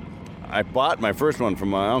 I bought my first one from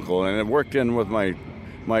my uncle, and it worked in with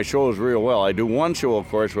my shows real well. I do one show, of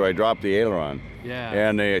course, where I drop the aileron. Yeah.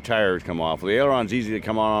 And the tires come off. The aileron's easy to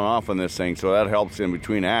come on and off on this thing, so that helps in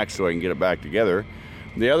between acts so I can get it back together.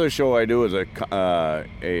 The other show I do is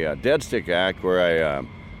a dead stick act where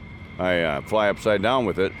I fly upside down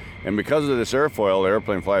with it. And because of this airfoil, the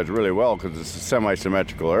airplane flies really well because it's a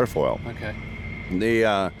semi-symmetrical airfoil. Okay.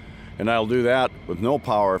 And I'll do that with no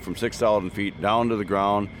power from 6,000 feet down to the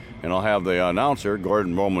ground. And I'll have the announcer,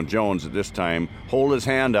 Gordon Bowman Jones, at this time, hold his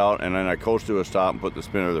hand out, and then I coast to a stop and put the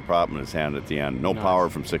spinner of the prop in his hand at the end. No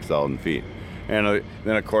power from 6,000 feet. And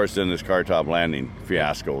then, of course, this car top landing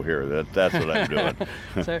fiasco here. That's what I'm doing.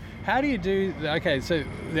 So how do you do... Okay, so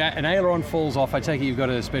an aileron falls off. I take it you've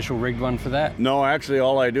got a special rigged one for that? No, actually,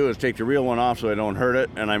 all I do is take the real one off so I don't hurt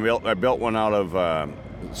it. And I built one out of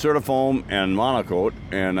Certifoam and Monocoat,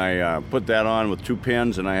 and I put that on with 2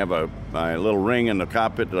 pins, and I have a little ring in the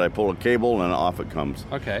cockpit that I pull a cable, and off it comes.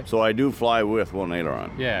 Okay. So I do fly with one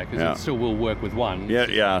aileron. Yeah, because it still will work with one.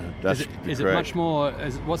 Yeah, that's Is it much more...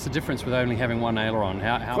 What's the difference with only having one aileron?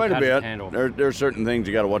 How Quite a bit. Does it handle? There's certain things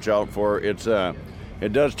you got to watch out for.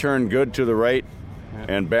 It does turn good to the right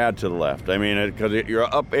and bad to the left. I mean, because your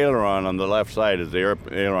up aileron on the left side is the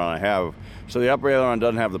aileron I have. So the upper aileron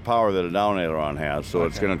doesn't have the power that a down aileron has, so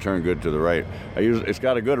it's going to turn good to the right. It's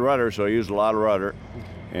got a good rudder, so I use a lot of rudder,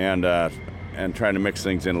 and trying to mix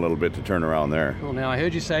things in a little bit to turn around there. Cool. Now I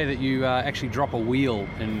heard you say that you actually drop a wheel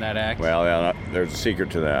in that act. Well, yeah, there's a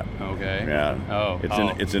secret to that. Okay. Yeah.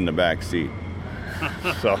 It's in the back seat.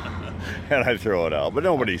 So. And I throw it out, but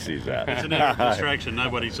nobody sees that. It's an air distraction.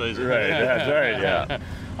 Nobody sees it. Right, that's right, yeah.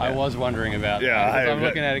 I was wondering about that. Yeah, I'm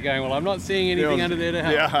looking at it going, well, I'm not seeing anything under there to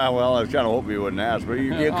help. Yeah, well, I was kind of hoping you wouldn't ask, but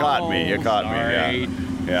you caught me. You caught me.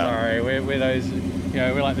 Yeah. Sorry, we're those,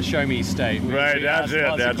 we're like the show me state. Right, that's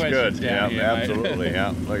it. That's good. Yeah, here, absolutely.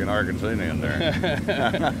 Yeah, like an Arkansanian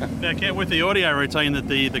there. Now, Kent, with the audio routine that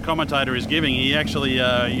the commentator is giving, he actually,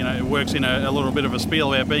 works in a little bit of a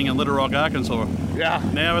spiel about being in Little Rock, Arkansas. Yeah.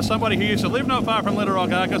 Now, as somebody who used to live not far from Little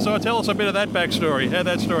Rock, Arkansas, tell us a bit of that backstory. How'd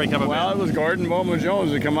that story come about? Well, it was Gordon Bowman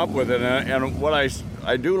Jones that come up with it, and what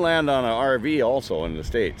I do land on an RV also in the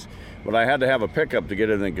States, but I had to have a pickup to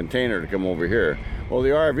get in the container to come over here. Well, the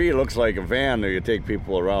RV looks like a van that you take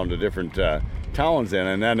people around to different towns in,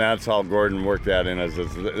 and then that's how Gordon worked that in. This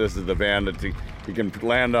is the van that you can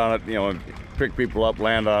land on it, pick people up,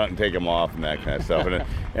 land on it, and take them off, and that kind of stuff.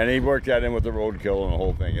 And he worked that in with the roadkill and the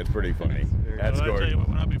whole thing. It's pretty funny. That's Gordon. I tell you what,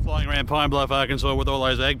 when I've been flying around Pine Bluff, Arkansas with all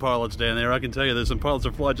those ag pilots down there, I can tell you there's some pilots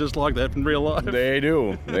that fly just like that in real life. They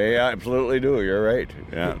do. They absolutely do. You're right.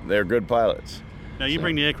 Yeah, they're good pilots. Now, you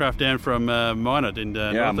bring the aircraft down from Minot in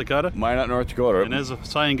North Dakota? Minot, North Dakota. And as the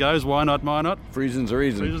saying goes, why not Minot? Reason's a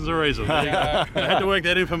reason. Reason's a reason. There you go. I had to work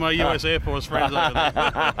that in for my U.S. Air Force friends over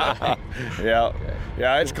there.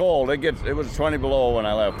 Yeah, it's cold. It was 20 below when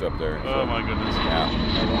I left up there. Oh, my goodness. Yeah,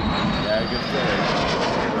 it gets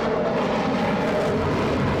chilly.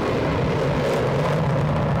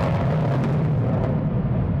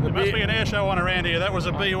 There must be an air show on around here. That was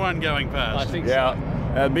a B-1 going past. I think so.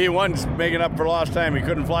 B-1's making up for lost time. He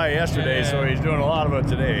couldn't fly yesterday, so he's doing a lot of it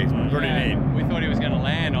today. It's pretty neat. We thought he was going to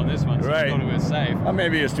land on this one, so we thought it was safe. Well,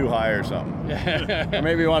 maybe it's too high or something. Or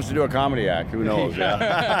maybe he wants to do a comedy act. Who knows? Throw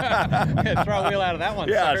a wheel out of that one.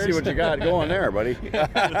 Yeah, suckers. see what you got going there, buddy. How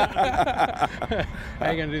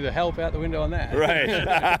are you going to do the help out the window on that?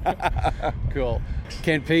 Right. Cool.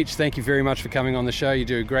 Kent Peach, thank you very much for coming on the show. You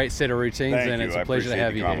do a great set of routines, and it's a pleasure to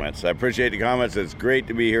have you here. I appreciate the comments. It's great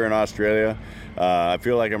to be here in Australia. I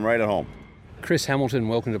feel like I'm right at home. Chris Hamilton,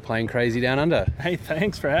 welcome to Plane Crazy Down Under. Hey,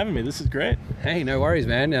 thanks for having me. This is great. Hey, no worries,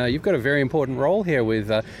 man. You've got a very important role here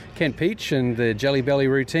with Kent Peach and the Jelly Belly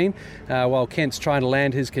routine. While Kent's trying to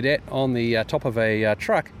land his cadet on the top of a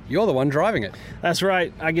truck, you're the one driving it. That's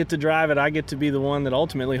right. I get to drive it. I get to be the one that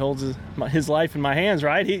ultimately holds his life in my hands,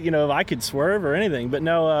 right? I could swerve or anything, but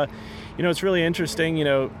no, it's really interesting.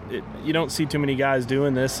 You don't see too many guys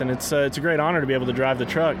doing this, and it's a great honor to be able to drive the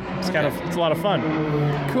truck. It's a lot of fun.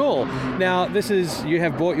 Cool. Now, you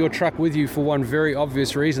have brought your truck with you for one very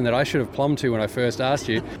obvious reason that I should have plumbed to when I first asked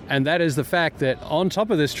you, and that is the fact that on top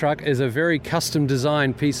of this truck is a very custom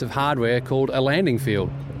designed piece of hardware called a landing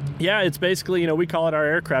field. Yeah, it's basically, we call it our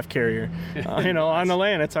aircraft carrier. On the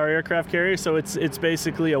land, it's our aircraft carrier. So it's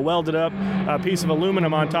basically a welded up piece of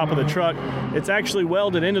aluminum on top of the truck. It's actually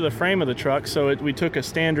welded into the frame of the truck. So we took a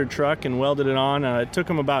standard truck and welded it on. It took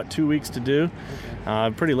them about 2 weeks to do.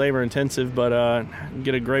 Pretty labor intensive, but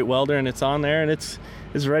get a great welder and it's on there and it's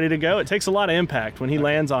ready to go. It takes a lot of impact when he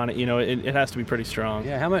lands on it. It has to be be strong.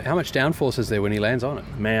 Yeah, how much downforce is there when he lands on it?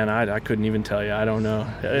 Man, I couldn't even tell you. I don't know.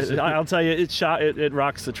 I'll tell you, it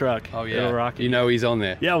rocks the truck. Oh yeah, it'll rock it. He's on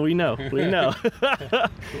there. Yeah, we know.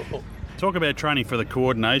 Cool. Talk about training for the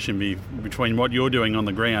coordination between what you're doing on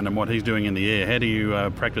the ground and what he's doing in the air. How do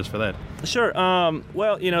you practice for that? Sure.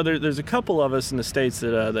 Well, there's a couple of us in the States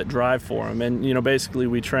that drive for him, and basically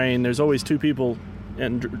we train. There's always two people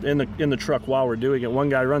in the truck while we're doing it. One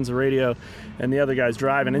guy runs the radio and the other guy's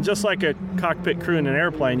driving. And just like a cockpit crew in an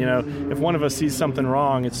airplane, if one of us sees something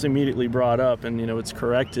wrong, it's immediately brought up and it's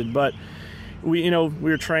corrected. But we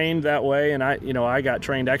were trained that way, and I got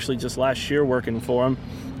trained actually just last year working for him.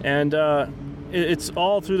 And it's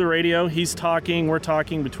all through the radio. He's talking, we're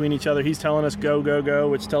talking between each other. He's telling us go, go, go,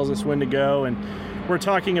 which tells us when to go, and we're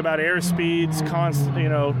talking about air speeds,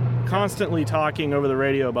 constantly talking over the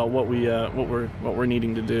radio about what we're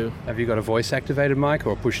needing to do. Have you got a voice activated mic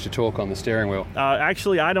or a push to talk on the steering wheel?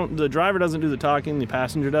 Actually, I don't. The driver doesn't do the talking; the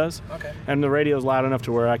passenger does. Okay. And the radio's loud enough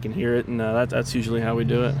to where I can hear it, and that's usually how we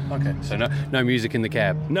do it. Okay. So no music in the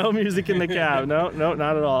cab. No music in the cab. No, not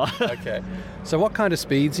at all. Okay. So what kind of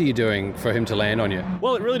speeds are you doing for him to land on you?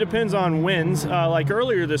 Well, it really depends on winds. Like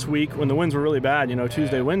earlier this week when the winds were really bad,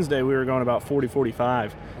 Tuesday, Wednesday, we were going about 40, 45.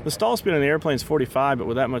 The stall speed on the airplane is 45, but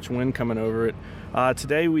with that much wind coming over it.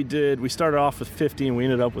 Today we started off with 50 and we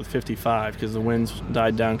ended up with 55 because the winds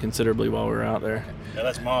died down considerably while we were out there. Yeah,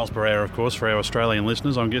 that's miles per hour, of course, for our Australian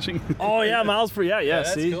listeners, I'm guessing. Oh, yeah, miles per hour. Yeah,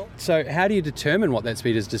 see? Cool. So how do you determine what that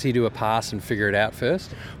speed is? Does he do a pass and figure it out first?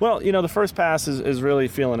 Well, the first pass is really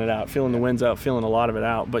feeling it out, feeling the winds out, feeling a lot of it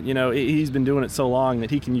out. But, he's been doing it so long that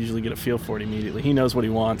he can usually get a feel for it immediately. He knows what he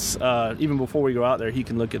wants. Even before we go out there, he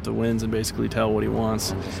can look at the winds and basically tell what he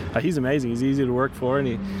wants. He's amazing. He's easy to work for, and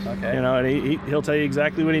he'll tell you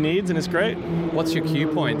exactly what he needs, and it's great. What's your cue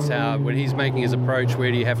points? When he's making his approach, where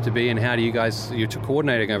do you have to be, and how do you're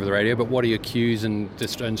coordinating over the radio, but what are your cues and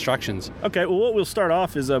instructions? Okay, well, what we'll start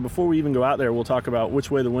off is before we even go out there, we'll talk about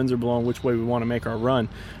which way the winds are blowing, which way we want to make our run.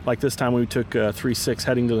 Like this time we took 3-6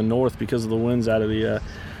 heading to the north because of the winds out of the,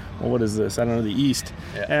 what is this? I don't know, the east.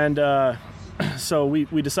 Yeah. And so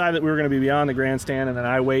we decided that we were going to be beyond the grandstand, and then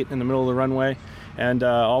I wait in the middle of the runway, and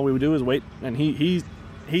all we would do is wait, and he's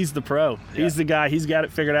the pro. Yeah. He's the guy. He's got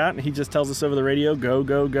it figured out, and he just tells us over the radio, go,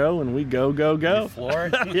 go, go, and we go, go, go. You floor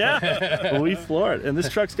it? Yeah, we floor it. And this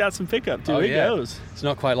truck's got some pickup, too. It goes. It's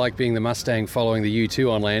not quite like being the Mustang following the U-2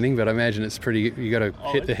 on landing, but I imagine it's you got to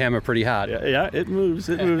hit the hammer pretty hard. Yeah, it moves,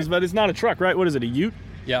 but it's not a truck, right? What is it, a ute?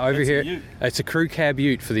 Yeah, over here, it's a crew cab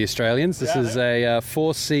ute for the Australians. This is a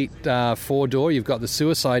 4-seat, 4-door. You've got the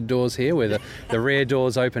suicide doors here where the rear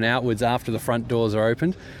doors open outwards after the front doors are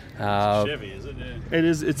opened. It's a Chevy, is it? Yeah. It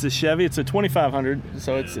is. It's a Chevy. It's a 2500,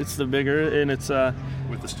 so it's the bigger, and it's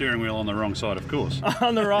with the steering wheel on the wrong side, of course.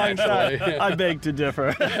 On the wrong side. I beg to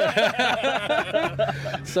differ.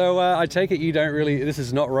 So I take it you don't really. This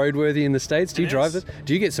is not roadworthy in the States. Do you drive this?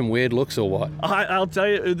 Do you get some weird looks or what? I'll tell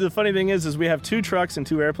you. The funny thing is we have 2 trucks and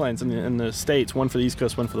 2 airplanes in the States. One for the East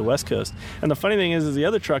Coast, one for the West Coast. And the funny thing is the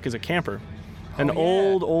other truck is a camper.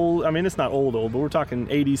 Old, I mean, it's not old, but we're talking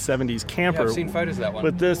 80s, 70s camper. Yeah, I've seen photos of that one.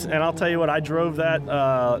 With this, and I'll tell you what, I drove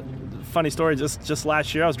that, funny story, just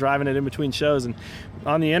last year I was driving it in between shows, and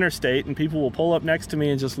on the interstate, and people will pull up next to me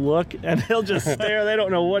and just look, and they'll just stare. They don't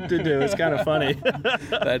know what to do. It's kind of funny.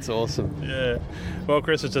 That's awesome. Yeah. Well,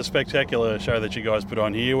 Chris, it's a spectacular show that you guys put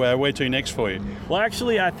on here. Where to next for you? Well,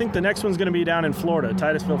 actually, I think the next one's going to be down in Florida,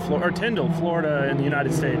 Titusville, Florida, or Tyndall, Florida, in the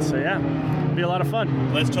United States. So yeah, it'll be a lot of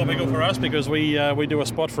fun. That's topical for us because we do a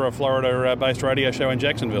spot for a Florida-based radio show in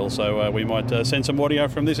Jacksonville. So we might send some audio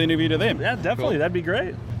from this interview to them. Yeah, definitely. Cool. That'd be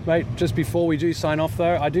great. Mate, just before we do sign off,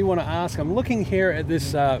 though, I do want to ask, I'm looking here at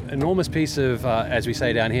this enormous piece of, as we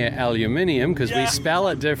say down here, aluminium, because we spell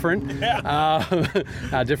it different,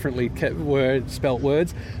 differently spelt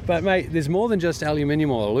words. But, mate, there's more than just aluminium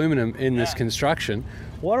or aluminum in this construction.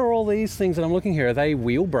 What are all these things that I'm looking here? Are they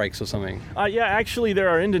wheel brakes or something? Yeah, actually there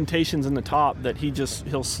are indentations in the top that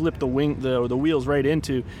he'll slip the wheels right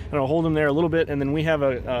into, and it'll hold them there a little bit, and then we have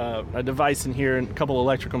a device in here and a couple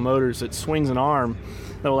electrical motors that swings an arm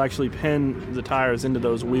that will actually pin the tires into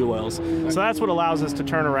those wheel wells. So that's what allows us to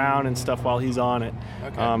turn around and stuff while he's on it.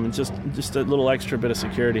 And just a little extra bit of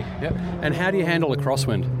security. Yep. And how do you handle a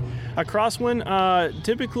crosswind? A crosswind,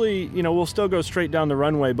 typically, we'll still go straight down the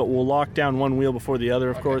runway, but we'll lock down one wheel before the other,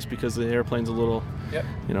 of course, because the airplane's a little,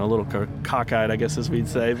 a little cockeyed, I guess, as we'd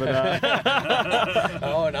say. But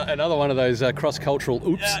another one of those cross-cultural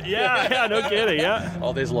oops. Yeah, no kidding, yeah.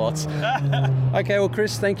 Oh, there's lots. Okay, well,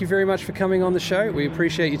 Chris, thank you very much for coming on the show. We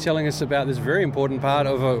appreciate you telling us about this very important part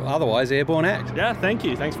of an otherwise airborne act. Yeah, thank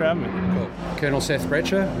you. Thanks for having me. Cool. Colonel Seth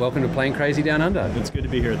Brecher, welcome to Plane Crazy Down Under. It's good to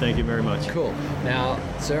be here. Thank you very much. Cool. Now,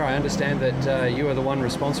 sir, I understand that you are the one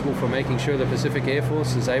responsible for making sure the Pacific Air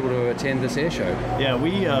Force is able to attend this air show. Yeah,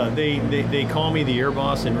 they call me the air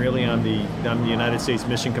boss, and really I'm the United States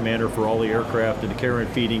mission commander for all the aircraft, and the carrier and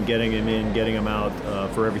feeding, getting them in, getting them out,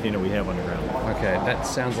 for everything that we have on the ground. Okay, that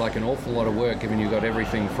sounds like an awful lot of work, given you've got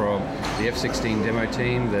everything from the F-16 demo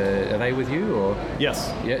team. Are they with you, or?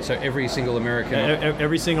 Yes. Yeah. So every single American.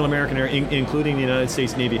 Every single American, including the United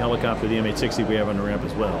States Navy helicopter, the MH-60, we have on the ramp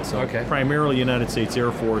as well. So primarily United States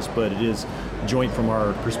Air Force, but it is joint from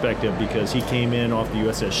our perspective because he came in off the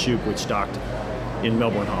USS Shoup, which docked in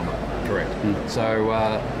Melbourne Harbour. Correct. So,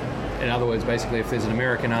 in other words, basically, if there's an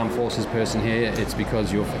American Armed Forces person here, it's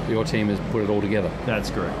because your team has put it all together. That's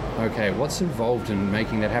correct. Okay, what's involved in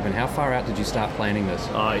making that happen? How far out did you start planning this?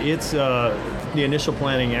 The initial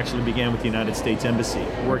planning actually began with the United States Embassy,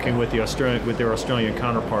 working with their Australian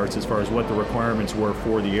counterparts as far as what the requirements were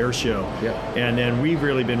for the air show. Yep. And then we've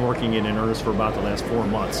really been working in earnest for about the last 4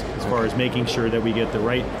 months as far as making sure that we get the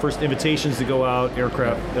right first invitations to go out,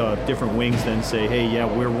 aircraft, different wings then say, hey, yeah,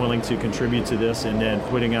 we're willing to contribute to this, and then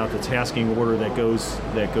putting out the tasking order that goes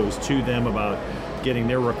to them about getting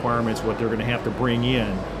their requirements, what they're going to have to bring in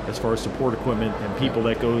as far as support equipment and people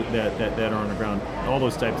that are on the ground, all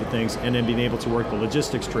those types of things, and then being able to work the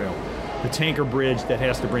logistics trail. The tanker bridge that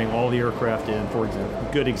has to bring all the aircraft in, for example,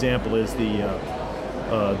 a good example is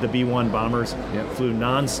the B-1 bombers flew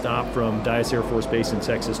nonstop from Dyess Air Force Base in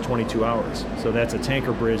Texas 22 hours. So that's a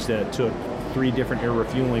tanker bridge that took 3 different air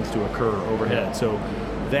refuelings to occur overhead. So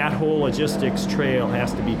that whole logistics trail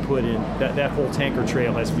has to be put in, that whole tanker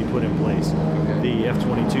trail has to be put in place. The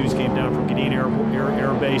F-22s came down from Kadena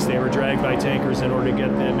Air Base. They were dragged by tankers in order to get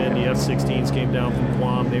them in. The F-16s came down from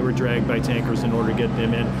Guam. They were dragged by tankers in order to get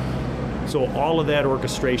them in. So all of that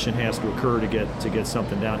orchestration has to occur to get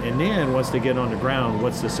something down. And then once they get on the ground,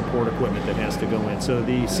 what's the support equipment that has to go in? So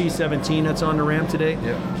the C-17 that's on the ramp today,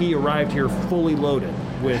 he arrived here fully loaded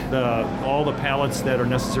with all the pallets that are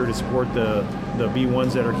necessary to support the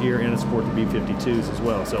B-1s that are here and to support the B-52s as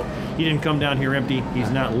well. So he didn't come down here empty.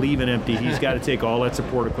 He's not leaving empty. He's got to take all that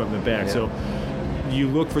support equipment back. So you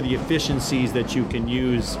look for the efficiencies that you can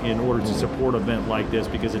use in order to support an event like this,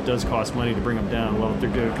 because it does cost money to bring them down. Well, if they're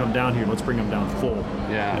going to come down here, let's bring them down full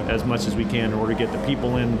as much as we can in order to get the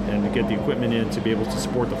people in and to get the equipment in to be able to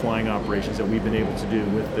support the flying operations that we've been able to do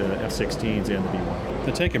with the F-16s and the B-1.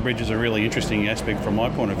 The tanker bridge is a really interesting aspect from my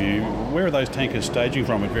point of view. Where are those tankers staging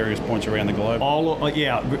from at various points around the globe?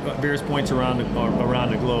 Various points around the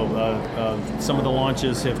globe. Some of the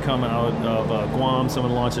launches have come out of Guam. Some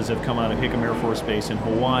of the launches have come out of Hickam Air Force Base in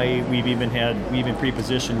Hawaii. We even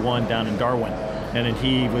pre-positioned one down in Darwin, and then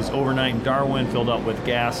he was overnight in Darwin, filled up with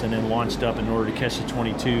gas, and then launched up in order to catch the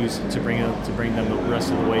 22s to bring them the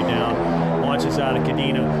rest of the way down. Launches out of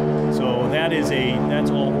Kadena. So that's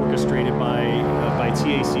all orchestrated by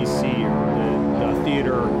TACC, or the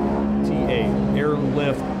Theater TA,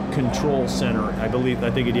 Airlift Control Center, I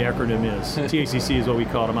think the acronym is. TACC is what we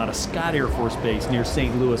call them, out of Scott Air Force Base near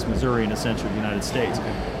St. Louis, Missouri, in the central United States.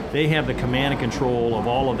 They have the command and control of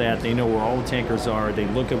all of that. They know where all the tankers are. They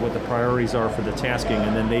look at what the priorities are for the tasking,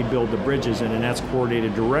 and then they build the bridges, and then that's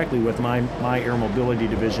coordinated directly with my Air Mobility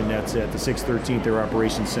Division that's at the 613th Air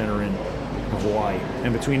Operations Center in Hawaii.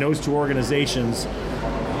 And between those two organizations,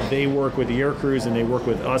 they work with the air crews and they work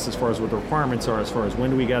with us as far as what the requirements are, as far as when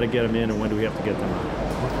do we got to get them in and when do we have to get them out.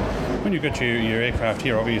 When you've got your aircraft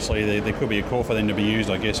here, obviously there could be a call for them to be used,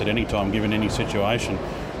 I guess, at any time, given any situation.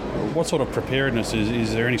 What sort of preparedness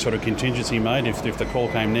is there any sort of contingency made if the call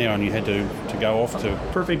came now and you had to go off to?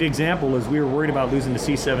 Perfect example is we were worried about losing the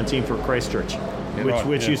C-17 for Christchurch,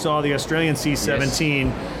 which you saw the Australian C-17.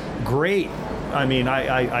 Yes. Great. I mean,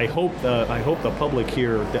 I hope the public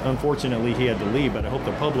here, unfortunately he had to leave, but I hope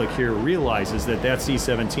the public here realizes that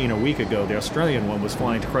C-17 a week ago, the Australian one, was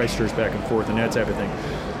flying to Christchurch back and forth and that type of thing.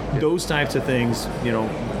 Yep. Those types of things,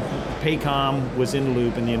 PACOM was in the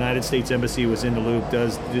loop, and the United States Embassy was in the loop.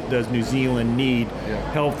 Does New Zealand need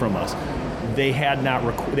help from us? they have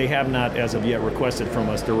not as of yet requested from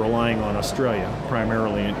us. They're relying on Australia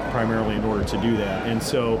primarily in order to do that. And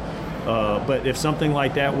so, but if something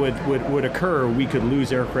like that would occur, we could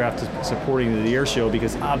lose aircraft supporting the air show,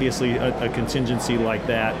 because obviously a contingency like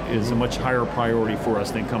that is a much higher priority for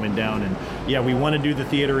us than coming down. And yeah, we want to do the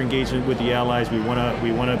theater engagement with the Allies. We want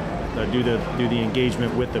to do the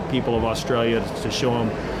engagement with the people of Australia to show them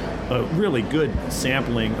a really good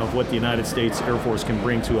sampling of what the United States Air Force can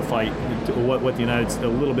bring to a fight, a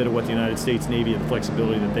little bit of what the United States Navy and the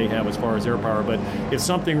flexibility that they have as far as air power. But if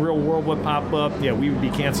something real world would pop up, yeah, we would be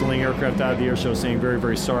canceling aircraft out of the air show, saying very,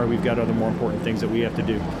 very sorry, we've got other more important things that we have to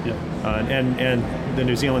do. Yeah. And the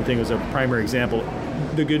New Zealand thing was a primary example.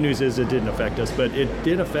 The good news is it didn't affect us, but it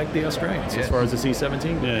did affect the Australians as far as the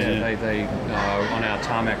C-17. Yeah. They on our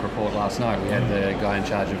tarmac report last night, we had the guy in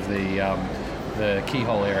charge of the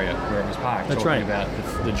keyhole area where it was parked. That's talking right.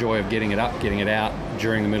 about the joy of getting it up, getting it out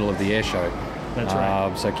during the middle of the air show. That's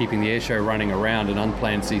right. So keeping the air show running around an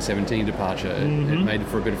unplanned C-17 departure, it made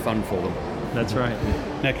for a bit of fun for them. That's right.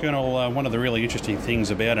 Now, Colonel, one of the really interesting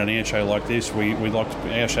things about an air show like this,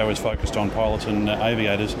 our show is focused on pilots and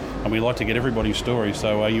aviators, and we like to get everybody's story.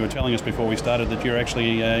 So you were telling us before we started that you're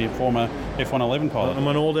actually a former F-111 pilot. I'm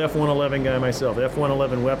an old F-111 guy myself,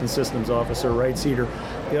 F-111 weapons systems officer, right seater.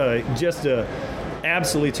 Just a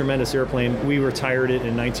absolutely tremendous airplane. We retired it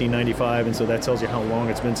in 1995, and so that tells you how long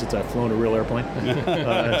it's been since I've flown a real airplane.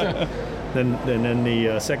 Then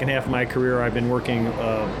the second half of my career, I've been working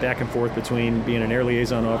back and forth between being an air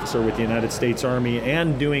liaison officer with the United States Army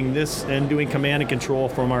and doing command and control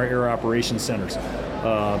from our air operations centers.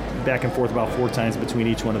 Back and forth about 4 times between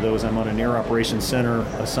each one of those. I'm on an air operations center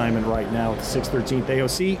assignment right now at the 613th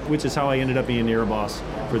AOC, which is how I ended up being the air boss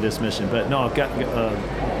for this mission. But no,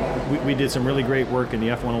 we did some really great work in the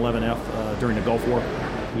F-111F during the Gulf War,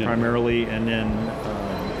 primarily, and then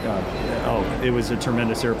it was a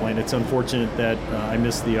tremendous airplane. It's unfortunate that I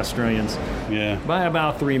missed the Australians by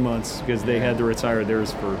about 3 months, because they had to retire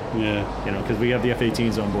theirs for, because we have the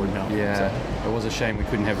F-18s on board now. Yeah, so. It was a shame we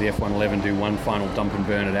couldn't have the F-111 do one final dump and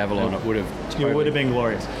burn at Avalon. It would have been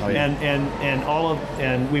glorious. Oh, yeah.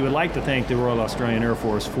 And we would like to thank the Royal Australian Air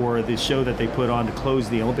Force for the show that they put on to close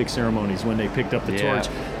the Olympic ceremonies when they picked up the torch.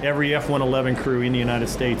 Every F-111 crew in the United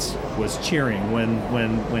States was cheering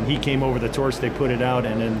when he came over the torch. They put it out,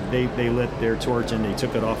 and then they lit their torch and they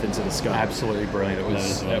took it off into the sky. Absolutely brilliant. It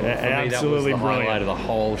was absolutely the brilliant. Highlight of the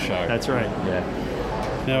whole show. That's right. Yeah.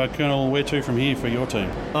 Now, Colonel, where to from here for your team?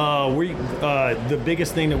 The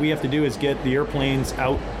biggest thing that we have to do is get the airplanes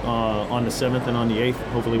out on the 7th and on the 8th.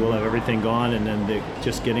 Hopefully we'll have everything gone, and then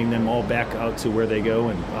just getting them all back out to where they go,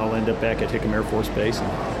 and I'll end up back at Hickam Air Force Base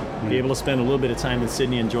and be able to spend a little bit of time in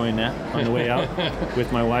Sydney enjoying that on the way out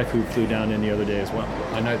with my wife, who flew down in the other day as well.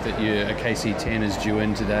 I note that a KC-10 is due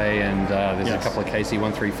in today, and there's a couple of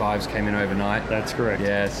KC-135s came in overnight. That's correct.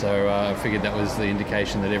 Yeah, so I figured that was the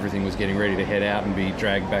indication that everything was getting ready to head out and be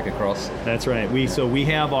dragged back across. That's right. We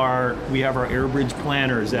have our air bridge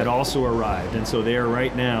planners that also arrived, and so they are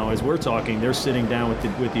right now, as we're talking, they're sitting down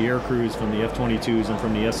with the air crews from the F-22s and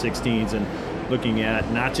from the F-16s and looking at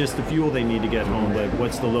not just the fuel they need to get home, but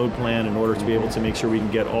what's the load plan in order to be able to make sure we can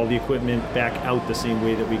get all the equipment back out the same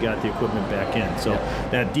way that we got the equipment back in. So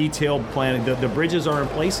that detailed planning, the bridges are in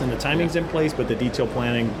place and the timing's in place, but the detailed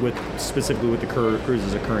planning specifically with the crews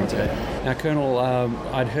is occurring today. Now, Colonel,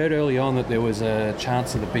 I'd heard early on that there was a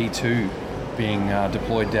chance of the B-2 being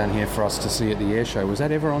deployed down here for us to see at the air show. Was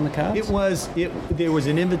that ever on the cards? There was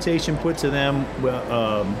an invitation put to them.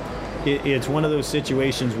 It's one of those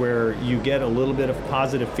situations where you get a little bit of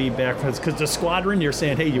positive feedback because the squadron, you're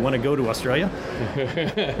saying, hey, you want to go to Australia?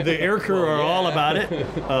 The air crew are all about it,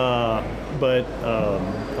 but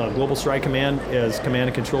Global Strike Command has command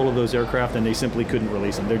and control of those aircraft, and they simply couldn't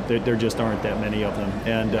release them. There just aren't that many of them,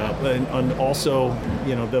 and also,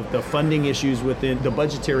 the funding issues the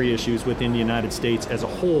budgetary issues within the United States as a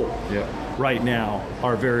whole. Right now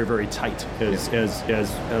are very, very tight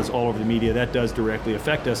as all over the media. That does directly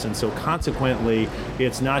affect us, and so consequently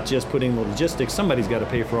it's not just putting the logistics. Somebody's got to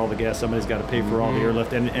pay for all the gas, somebody's got to pay for all the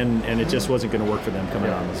airlift, and it just wasn't going to work for them coming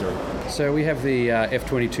out of Missouri. So we have the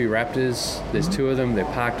F-22 Raptors. There's 2 of them. They're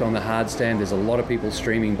parked on the hard stand. There's a lot of people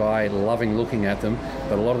streaming by, loving looking at them,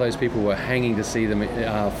 but a lot of those people were hanging to see them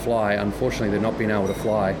fly. Unfortunately, they're not being able to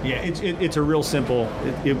fly. Yeah, it's a real simple.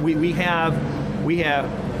 We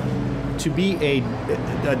have to be a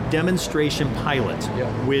demonstration pilot,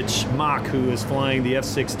 which Mach, who is flying the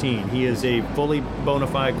F-16, he is a fully bona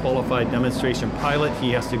fide qualified demonstration pilot.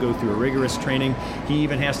 He has to go through a rigorous training. He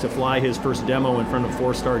even has to fly his first demo in front of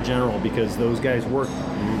 4-star general, because those guys work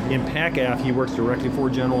in PACAF, he works directly for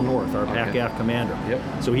General North, our PACAF commander.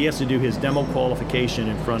 Yep. So he has to do his demo qualification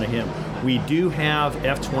in front of him. We do have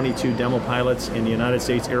F-22 demo pilots in the United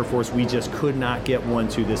States Air Force. We just could not get one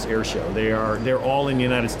to this air show. They're all in the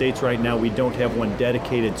United States right now. We don't have one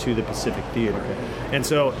dedicated to the Pacific Theater. And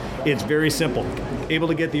so it's very simple. Able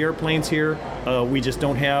to get the airplanes here. We just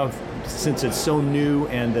don't have, since it's so new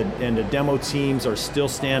and the demo teams are still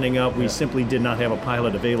standing up, we simply did not have a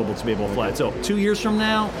pilot available to be able to fly it. So 2 years from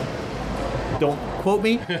now, don't quote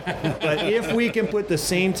me, but if we can put the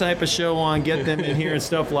same type of show on, get them in here and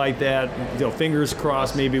stuff like that, fingers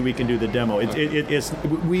crossed, maybe we can do the demo.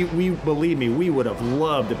 We believe me, we would have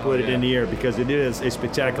loved to put it in the air because it is a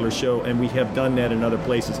spectacular show, and we have done that in other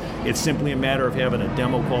places. It's simply a matter of having a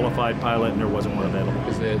demo qualified pilot, and there wasn't one available.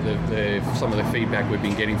 Because some of the feedback we've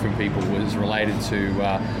been getting from people was related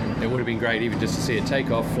to it would have been great even just to see it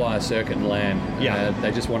take off, fly a circuit, and land.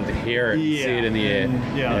 They just wanted to hear it, see it in the air.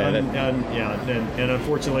 And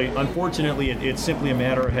unfortunately, it's simply a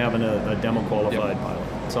matter of having a demo qualified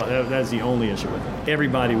pilot. So that's the only issue with it.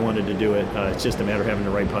 Everybody wanted to do it. It's just a matter of having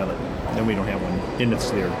the right pilot, and we don't have one in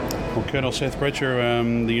this theater. Well, Colonel Seth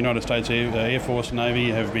Bretcher, the United States Air Force and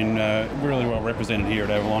Navy have been really well represented here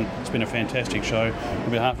at Avalon. It's been a fantastic show.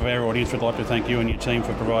 On behalf of our audience, we'd like to thank you and your team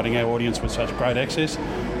for providing our audience with such great access.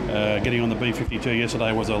 Getting on the B-52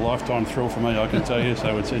 yesterday was a lifetime thrill for me, I can tell you.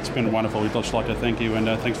 So it's been wonderful. We'd just like to thank you, and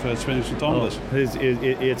thanks for spending some time with us.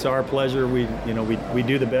 It's our pleasure. We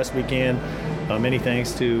do the best we can. Many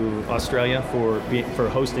thanks to Australia for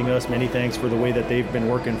hosting us. Many thanks for the way that they've been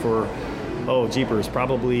working for, jeepers,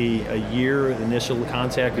 probably a year. Initial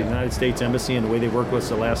contact with the United States Embassy and the way they worked with us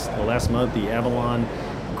the last month. The Avalon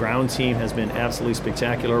ground team has been absolutely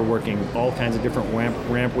spectacular, working all kinds of different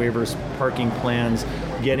ramp waivers, parking plans,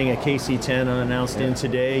 getting a KC-10 unannounced in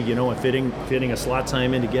today, and fitting a slot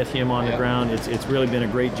time in to get him on the ground. It's really been a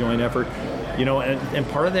great joint effort. And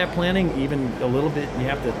part of that planning, even a little bit, you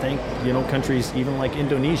have to thank, countries even like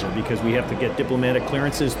Indonesia, because we have to get diplomatic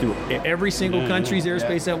clearances through every single country's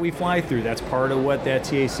airspace that we fly through. That's part of what that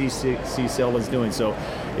TACC cell is doing. So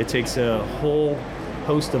it takes a whole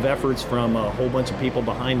host of efforts from a whole bunch of people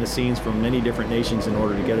behind the scenes from many different nations in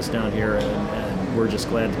order to get us down here, and we're just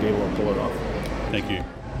glad to be able to pull it off. Thank you.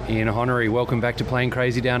 Ian Honorary, welcome back to Plane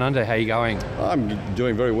Crazy Down Under. How are you going? I'm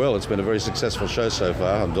doing very well. It's been a very successful show so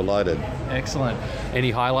far. I'm delighted. Excellent. Any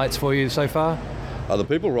highlights for you so far? The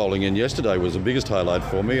people rolling in yesterday was the biggest highlight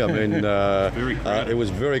for me. I mean, it was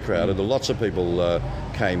very crowded. Lots of people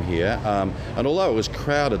came here. And although it was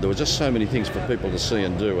crowded, there were just so many things for people to see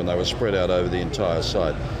and do, and they were spread out over the entire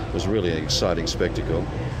site. It was really an exciting spectacle.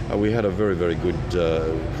 We had a very, very good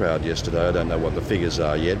crowd yesterday. I don't know what the figures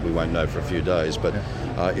are yet. We won't know for a few days, but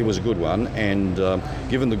it was a good one. And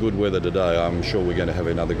given the good weather today, I'm sure we're going to have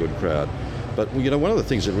another good crowd. But, one of the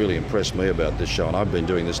things that really impressed me about this show, and I've been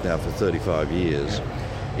doing this now for 35 years,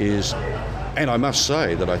 is, and I must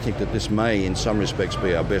say that I think that this may, in some respects,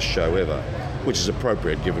 be our best show ever, which is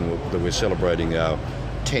appropriate given that we're celebrating our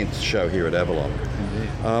 10th show here at Avalon.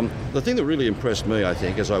 The thing that really impressed me, I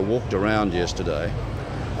think, as I walked around yesterday,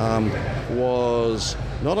 was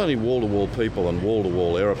not only wall-to-wall people and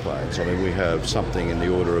wall-to-wall aeroplanes. I mean, we have something in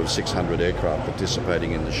the order of 600 aircraft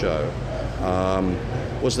participating in the show.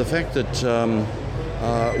 Was the fact that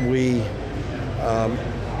we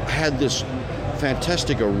had this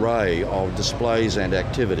fantastic array of displays and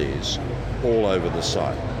activities all over the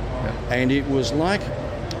site. And it was like,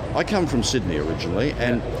 I come from Sydney originally,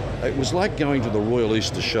 and it was like going to the Royal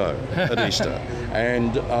Easter Show at Easter.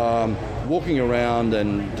 And walking around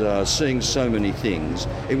and seeing so many things,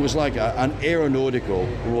 it was like an aeronautical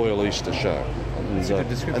Royal Easter Show. And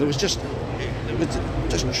it was just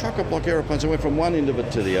chock-a-block aeroplanes. I went from one end of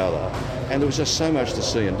it to the other, and there was just so much to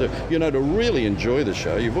see and do. To really enjoy the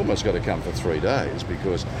show, you've almost got to come for 3 days,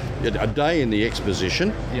 because a day in the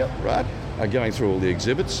exposition, right, going through all the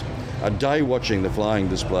exhibits, a day watching the flying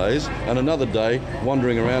displays, and another day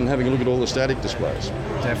wandering around and having a look at all the static displays.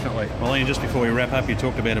 Definitely. Well, Ian, just before we wrap up, you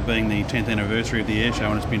talked about it being the 10th anniversary of the air show,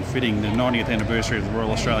 and it's been fitting the 90th anniversary of the Royal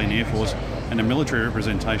Australian Air Force, and the military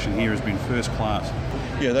representation here has been first class.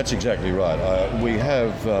 Yeah, that's exactly right. We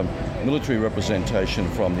have military representation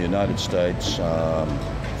from the United States,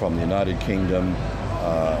 from the United Kingdom,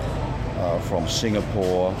 from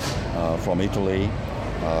Singapore, from Italy,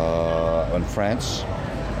 and France.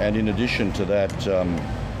 And in addition to that,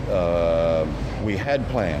 we had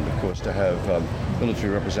planned, of course, to have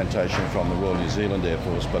military representation from the Royal New Zealand Air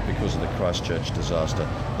Force, but because of the Christchurch disaster,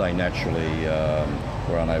 they naturally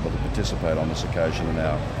were unable to participate on this occasion. And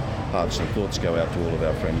our hearts and thoughts go out to all of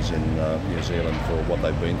our friends in New Zealand for what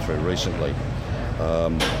they've been through recently.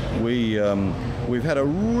 We've had a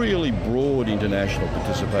really broad international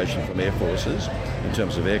participation from air forces in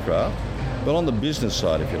terms of aircraft, but on the business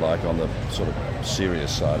side, if you like, on the sort of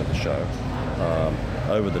serious side of the show,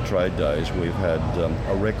 over the trade days, we've had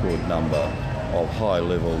a record number of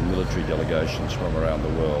high-level military delegations from around the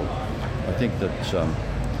world. I think that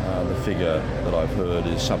the figure that I've heard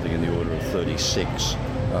is something in the order of 36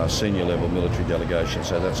 senior-level military delegations.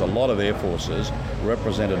 So that's a lot of air forces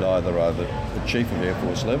represented either at the Chief of Air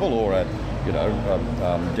Force level or at,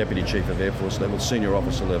 Deputy Chief of Air Force level, senior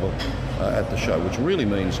officer level at the show, which really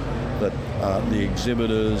means that the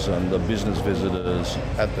exhibitors and the business visitors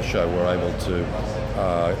at the show were able to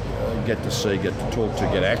get to see, get to talk to,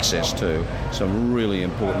 get access to some really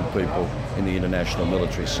important people in the international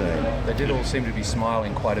military scene. They did all seem to be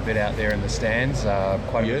smiling quite a bit out there in the stands,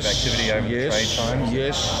 quite a bit of activity over the trade times.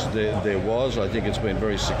 Yes, there was. I think it's been a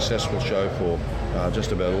very successful show for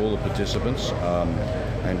just about all the participants.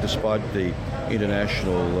 And despite the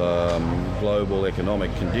international global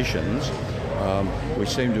economic conditions, we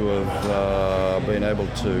seem to have been able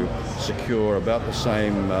to secure about the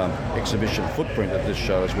same exhibition footprint at this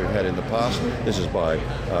show as we've had in the past. This is by,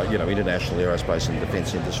 international aerospace and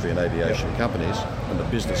defence industry and aviation companies and the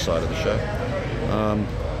business side of the show.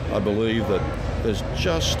 I believe that there's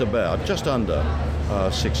just under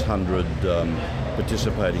 600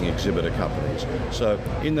 participating exhibitor companies. So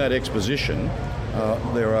in that exposition,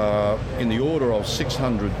 there are in the order of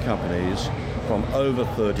 600 companies from over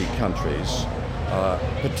 30 countries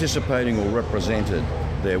participating or represented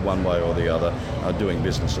there one way or the other, doing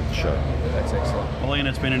business at the show. That's excellent. Well, Ian,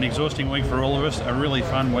 it's been an exhausting week for all of us, a really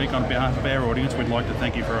fun week. On behalf of our audience, we'd like to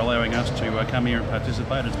thank you for allowing us to come here and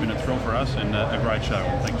participate. It's been a thrill for us and a great show.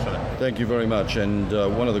 Thanks for that. Thank you very much. And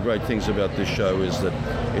one of the great things about this show is that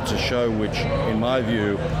it's a show which, in my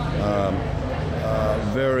view,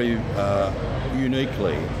 very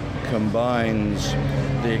uniquely combines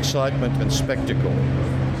the excitement and spectacle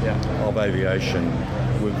of aviation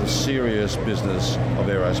with the serious business of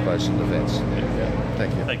aerospace and defence.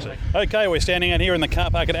 Thank you. Thanks. Okay, we're standing out here in the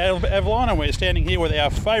car park at Avalon, and we're standing here with our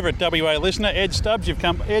favourite WA listener, Ed Stubbs. You've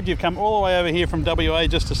come all the way over here from WA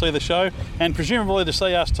just to see the show, and presumably to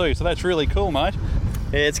see us too. So that's really cool, mate.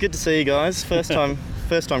 Yeah, it's good to see you guys. First time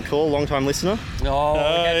call, long time listener. Oh,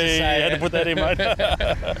 you had to put that in,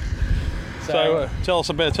 mate. So tell us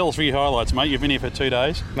a few highlights, mate. You've been here for 2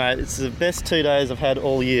 days. Mate, it's the best 2 days I've had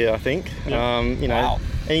all year, I think. Yep.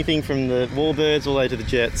 Anything from the Warbirds all the way to the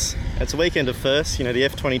jets. It's a weekend of firsts, the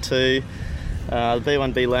F-22, the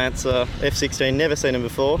B-1B Lancer, F-16, never seen them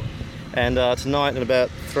before. And tonight, in about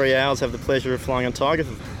 3 hours, have the pleasure of flying on Tiger.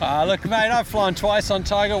 Look, mate, I've flown twice on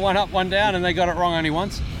Tiger, one up, one down, and they got it wrong only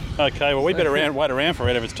once. Okay, well, we better wait around for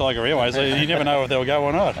it if it's Tiger Airways. You never know if they'll go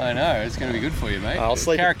or not. I know, it's going to be good for you, mate. I'll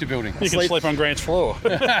sleep. Character building. You can sleep on Grant's floor.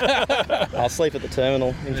 I'll sleep at the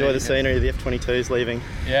terminal, enjoy the scenery. The F-22's leaving.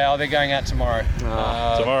 Yeah, they're going out tomorrow.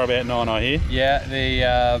 Tomorrow about 9, I hear. Yeah,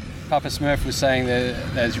 the Papa Smurf was saying that,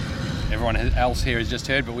 as everyone else here has just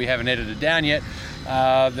heard, but we haven't edited down yet,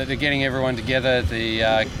 that they're getting everyone together.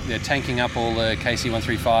 They're tanking up all the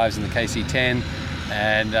KC-135s and the KC-10.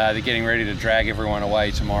 And they're getting ready to drag everyone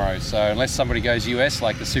away tomorrow. So unless somebody goes US,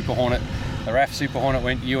 like the Super Hornet, the RAF Super Hornet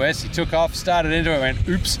went US, he took off, started into it, went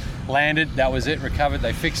oops, landed, that was it, recovered,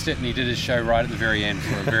 they fixed it, and he did his show right at the very end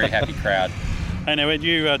for a very happy crowd. Hey, now Ed,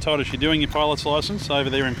 you told us you're doing your pilot's licence over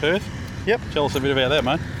there in Perth. Yep. Tell us a bit about that,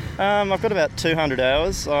 mate. I've got about 200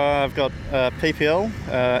 hours. I've got PPL,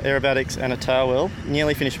 aerobatics and a tail wheel.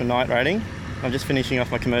 Nearly finished my night rating. I'm just finishing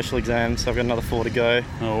off my commercial exams, so I've got another 4 to go.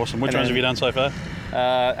 Oh, awesome. Which ones have you done so far?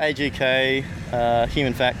 AGK,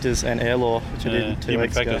 Human Factors and Air Law, which I did 2 weeks ago. Human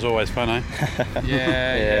Factors always fun, eh?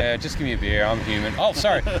 Yeah, just give me a beer, I'm human. Oh,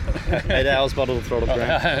 sorry. 8 hours bottle to throttle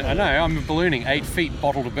Grant. I know, I'm ballooning, 8 feet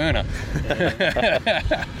bottle to burner.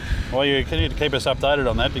 Well, you need to keep us updated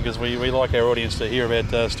on that because we like our audience to hear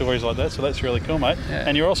about stories like that, so that's really cool, mate. Yeah.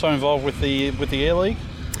 And you're also involved with the Air League?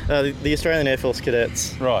 The Australian Air Force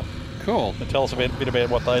Cadets. Right. Cool. So tell us a bit about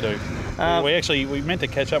what they do. We meant to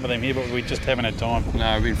catch up with them here, but we just haven't had time.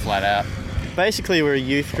 No, we've been flat out. Basically, we're a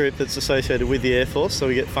youth group that's associated with the Air Force, so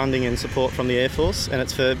we get funding and support from the Air Force, and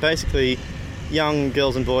it's for basically young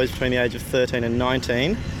girls and boys between the age of 13 and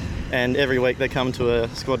 19. And every week they come to a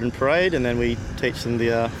squadron parade, and then we teach them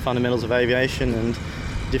the fundamentals of aviation and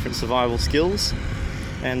different survival skills,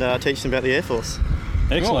 and teach them about the Air Force.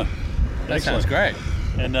 Excellent. Cool. That sounds great.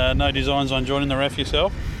 And no designs on joining the RAF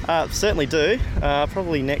yourself? Certainly do.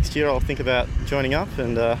 Probably next year I'll think about joining up,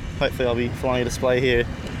 and hopefully I'll be flying a display here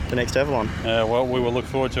the next Avalon. Well, we will look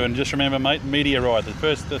forward to it. And just remember, mate, meteorite.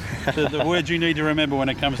 The words you need to remember when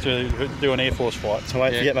it comes to doing Air Force flights. I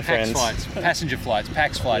won't forget my friends. Flights, passenger flights,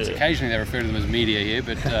 PAX flights. Yeah. Occasionally they refer to them as media here,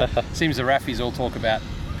 but seems the RAFIs all talk about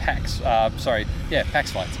PAX.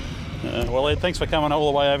 PAX flights. Well, Ed, thanks for coming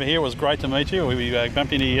all the way over here. It was great to meet you. We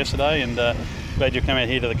bumped into you yesterday, and glad you come out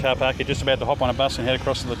here to the car park. You're just about to hop on a bus and head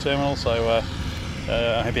across to the terminal, so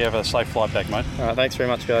I hope you have a safe flight back, mate. All right, thanks very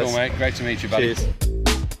much, guys. Cool, mate. Great to meet you, buddy. Cheers.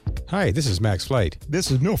 Hi, this is Max Flight. This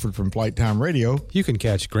is Milford from Flight Time Radio. You can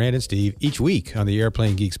catch Grant and Steve each week on the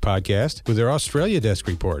Airplane Geeks podcast with their Australia Desk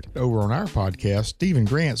report. Over on our podcast, Steve and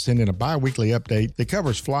Grant send in a bi-weekly update that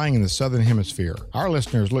covers flying in the Southern Hemisphere. Our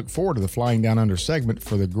listeners look forward to the Flying Down Under segment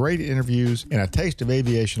for the great interviews and a taste of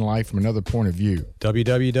aviation life from another point of view.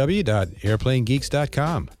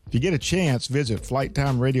 www.airplanegeeks.com. If you get a chance, visit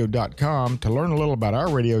FlightTimeRadio.com to learn a little about our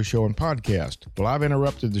radio show and podcast. Well, I've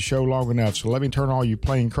interrupted the show long enough, so let me turn all you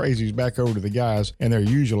plane crazies back over to the guys and their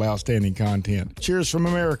usual outstanding content. Cheers from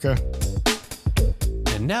America.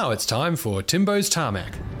 And now it's time for Timbo's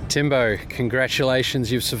Tarmac. Timbo,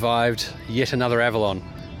 congratulations, you've survived yet another Avalon.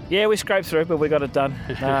 Yeah, we scraped through, but we got it done.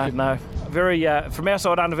 No. Very, from our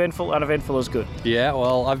side, uneventful. Uneventful is good. Yeah,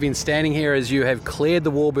 well, I've been standing here as you have cleared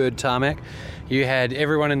the Warbird tarmac. You had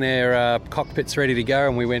everyone in their cockpits ready to go,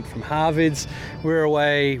 and we went from Harvards,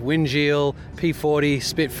 Wirraway, Windjiel, P40,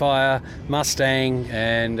 Spitfire, Mustang,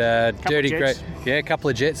 and Dirty Great. Yeah, a couple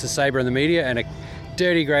of jets, a Sabre and the Meteor, and a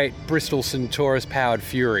Dirty Great Bristol Centaurus powered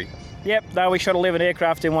Fury. Yep, no, we shot 11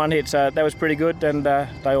 aircraft in one hit, so that was pretty good, and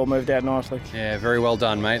they all moved out nicely. Yeah, very well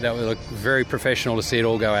done, mate. That would look very professional to see it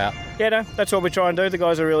all go out. Yeah, no, that's what we try and do. The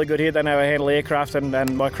guys are really good here. They know how to handle aircraft, and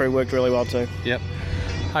my crew worked really well too. Yep.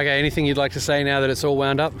 Okay, anything you'd like to say now that it's all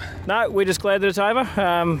wound up? No, we're just glad that it's over.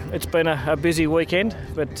 It's been a busy weekend,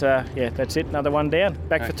 but yeah, that's it. Another one down.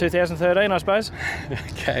 Back for 2013, I suppose.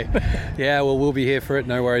 Okay. Yeah, well, we'll be here for it.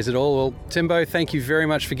 No worries at all. Well, Timbo, thank you very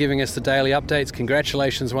much for giving us the daily updates.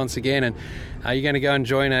 Congratulations once again. And are you going to go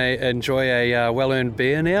enjoy a well-earned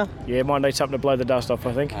beer now? Yeah, might need something to blow the dust off,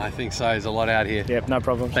 I think. I think so. There's a lot out here. Yep, no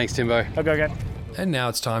problem. Thanks, Timbo. Okay. And now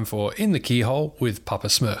it's time for In the Keyhole with Papa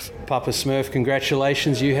Smurf. Papa Smurf,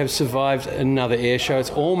 congratulations. You have survived another air show. It's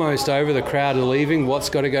almost over. The crowd are leaving. What's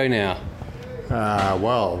got to go now?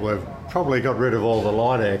 Well, we've probably got rid of all the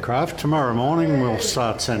light aircraft. Tomorrow morning we'll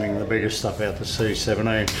start sending the biggest stuff out, the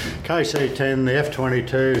C-17, KC-10, the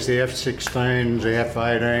F-22s, the F-16s, the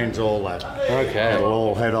F-18s, all that. Okay. It'll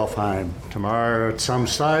all head off home tomorrow at some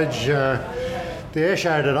stage. The air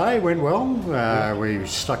show today went well. We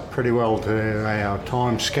stuck pretty well to our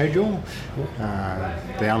time schedule.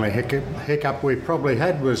 The only hiccup we probably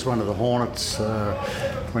had was one of the Hornets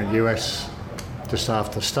went US just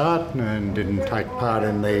after start and didn't take part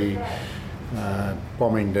in the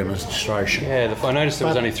bombing demonstration. Yeah, I noticed there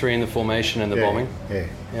was only 3 in the formation and the bombing. Yeah.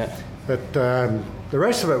 But the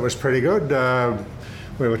rest of it was pretty good.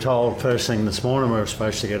 We were told first thing this morning we were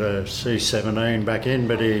supposed to get a C-17 back in,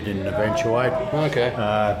 but he didn't eventuate. Okay.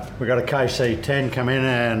 We got a KC-10 come in,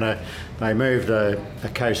 and they moved a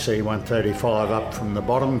KC-135 up from the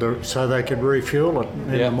bottom so they could refuel it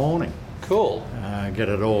in the morning. Cool. Get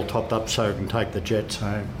it all topped up so we can take the jets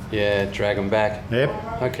home. Yeah, drag them back.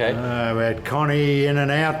 Yep. Okay. We had Connie in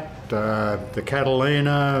and out, the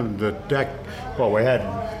Catalina, the DAC. Well, we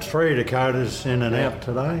had 3 Dakotas in and out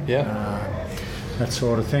today. Yeah. That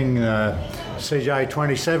sort of thing.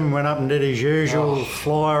 CJ-27 went up and did his usual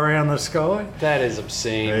fly around the sky. That is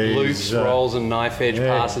obscene. Loops, rolls and knife edge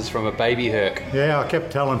passes from a baby Herc. Yeah, I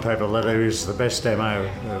kept telling people that he was the best demo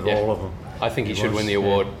of all of them. I think he should win the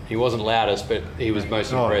award. He wasn't loudest, but he was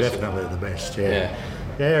most impressive. Definitely the best, yeah.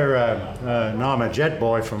 I'm a jet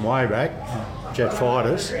boy from way back, jet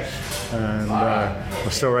fighters, and I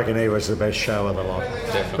still reckon he was the best show of the lot.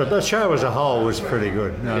 Definitely. But the show as a whole was pretty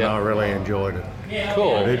good, and I really enjoyed it.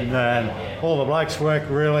 Cool. All the blokes worked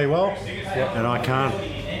really well, and I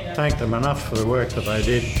can't thank them enough for the work that they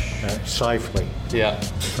did safely. Yeah.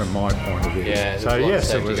 From my point of view. Yeah. So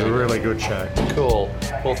yes, it was a really good show. Cool.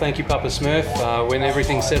 Well, thank you, Papa Smurf. When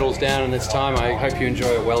everything settles down and it's time, I hope you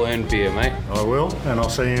enjoy a well-earned beer, mate. I will, and I'll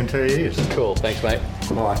see you in 2 years. Cool. Thanks, mate.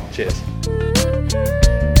 Bye. Cheers.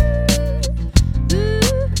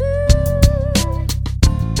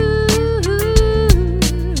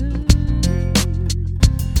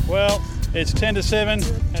 Well, it's 10 to 7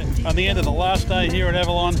 on the end of the last day here at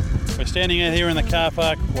Avalon. We're standing out here in the car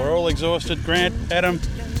park. We're all exhausted. Grant, Adam,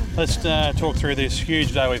 let's talk through this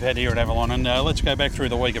huge day we've had here at Avalon, and let's go back through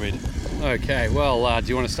the week a bit. Okay, well, do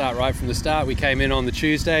you want to start right from the start? We came in on the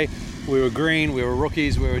Tuesday. We were green, we were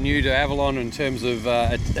rookies, we were new to Avalon in terms of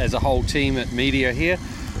as a whole team at media here.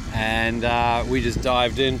 and we just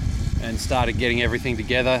dived in and started getting everything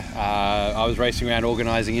together. I was racing around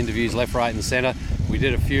organising interviews left, right and centre. We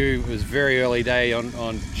did a few. It was a very early day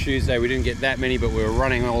on Tuesday. We didn't get that many, but we were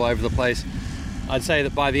running all over the place. I'd say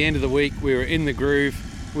that by the end of the week we were in the groove.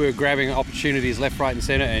 We were grabbing opportunities left, right and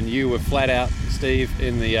centre, and you were flat out, Steve,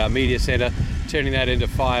 in the media centre, turning that into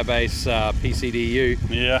Firebase PCDU.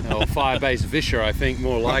 Yeah. Or Firebase Vischer, I think,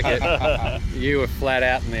 more like it. You were flat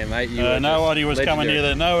out in there, mate. Nobody was coming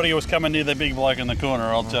near the big bloke in the corner,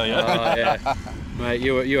 I'll tell you. Oh, yeah. Mate,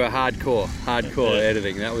 you were hardcore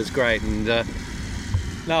editing. That was great. And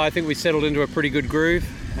no, I think we settled into a pretty good groove,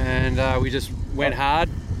 and we just went hard.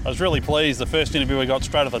 I was really pleased. The first interview we got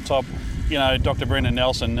straight at the top, Dr. Brendan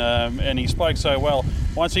Nelson, and he spoke so well.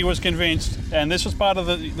 Once he was convinced, and this was part of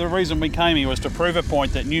the reason we came here, was to prove a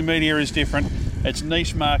point that new media is different, it's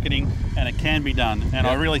niche marketing, and it can be done. And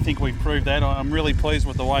I really think we've proved that. I'm really pleased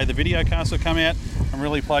with the way the video casts have come out. I'm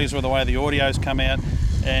really pleased with the way the audio's come out.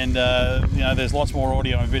 And, there's lots more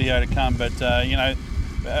audio and video to come. But,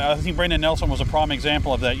 I think Brendan Nelson was a prime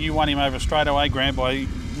example of that. You won him over straight away, Grant, by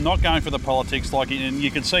not going for the politics. And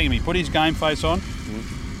you could see him. He put his game face on.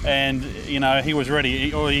 And he was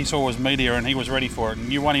ready. All he saw was media, and he was ready for it.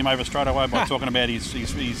 And you won him over straight away by talking about his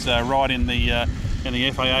ride in the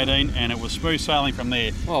FA18, and it was smooth sailing from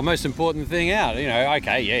there. Well, most important thing out,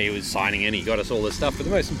 he was signing in, he got us all this stuff, but the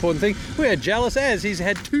most important thing, we are jealous as he's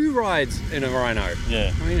had 2 rides in a Rhino. Yeah.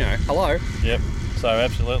 Hello. Yep. So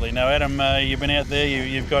absolutely. Now, Adam, you've been out there.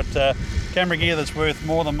 You've got camera gear that's worth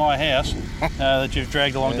more than my house that you've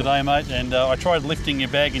dragged along today, mate. And I tried lifting your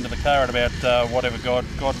bag into the car at about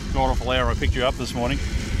god awful hour I picked you up this morning,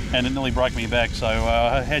 and it nearly broke me back. So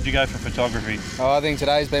how'd you go for photography? Oh, I think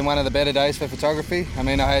today's been one of the better days for photography. I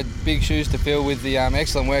mean, I had big shoes to fill with the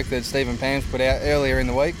excellent work that Steve and Pam's put out earlier in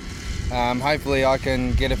the week. Hopefully I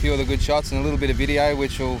can get a few of the good shots and a little bit of video,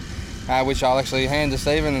 which I'll actually hand to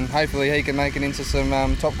Stephen, and hopefully he can make it into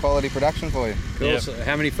some top quality production for you. Cool. Yep. So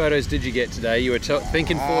how many photos did you get today? You were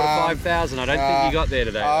thinking 4,000 to 5,000. I don't think you got there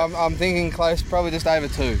today. I'm thinking close, probably just over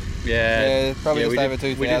 2. Yeah, probably just over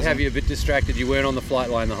 2,000. We did have you a bit distracted. You weren't on the flight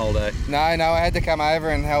line the whole day. No, I had to come over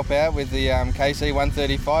and help out with the KC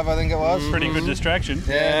 135, I think it was. Pretty good distraction.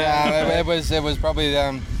 Yeah, it was probably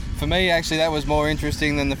for me actually that was more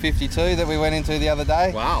interesting than the 52 that we went into the other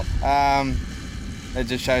day. Wow. It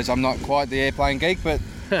just shows I'm not quite the airplane geek, but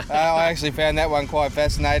I actually found that one quite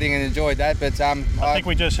fascinating and enjoyed that. But I think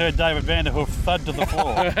we just heard David Vanderhoof thud to the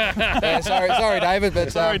floor. Yeah, sorry, David.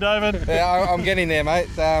 But sorry, David. Yeah, I'm getting there, mate.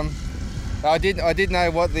 I did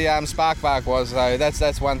know what the spark bark was, so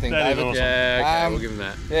that's one thing, that David. Is awesome. Yeah, okay, we'll give him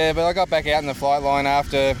that. Yeah, but I got back out in the flight line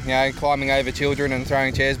after climbing over children and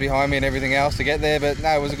throwing chairs behind me and everything else to get there. But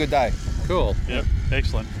no, it was a good day. Cool. Yep,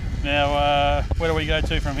 excellent. Now, where do we go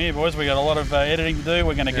to from here, boys? We got a lot of editing to do.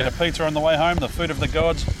 We're going to get a pizza on the way home, the food of the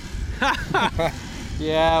gods.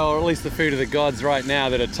 Yeah, or at least the food of the gods right now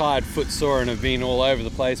that are tired, footsore, and have been all over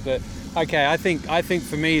the place. But okay, I think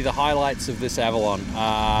for me the highlights of this Avalon.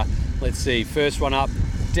 Let's see, first one up,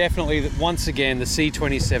 definitely once again the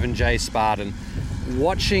C-27J Spartan.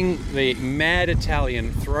 Watching the mad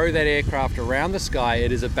Italian throw that aircraft around the sky,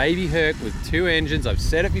 it is a baby Herc with 2 engines. I've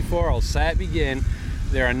said it before, I'll say it again.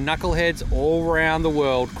 There are knuckleheads all around the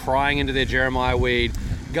world crying into their Jeremiah weed.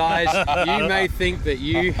 Guys, you may think that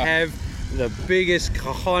you have the biggest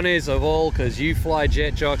cojones of all because you fly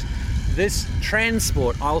jet jocks. This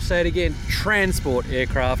transport, I'll say it again, transport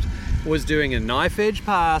aircraft was doing a knife edge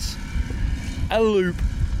pass, a loop,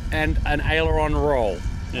 and an aileron roll.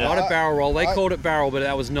 Yeah. Not a barrel roll. They called it barrel, but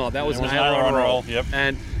that was not. That was an aileron roll. Yep.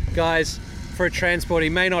 And guys, for a transport, he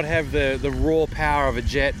may not have the raw power of a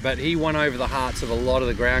jet, but he won over the hearts of a lot of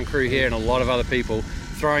the ground crew here and a lot of other people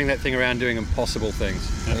throwing that thing around doing impossible things.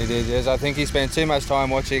 He did, yes. I think he spent too much time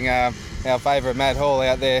watching our favourite Matt Hall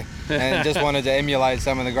out there and just wanted to emulate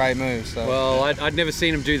some of the great moves. So. Well, I'd never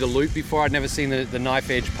seen him do the loop before. I'd never seen the knife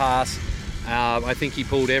edge pass. I think he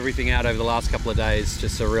pulled everything out over the last couple of days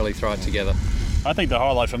just to really throw it together. I think the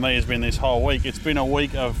highlight for me has been this whole week. It's been a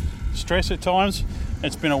week of stress at times.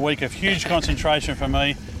 It's been a week of huge concentration for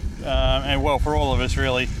me, and well, for all of us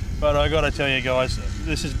really. But I got to tell you guys,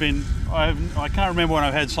 this has been, I can't remember when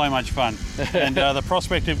I've had so much fun. And the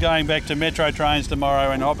prospect of going back to Metro trains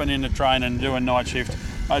tomorrow and hopping in the train and doing night shift,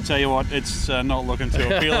 I tell you what, it's not looking too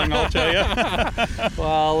appealing, I'll tell you.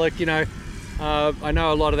 Well, look, I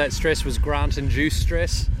know a lot of that stress was Grant and Juice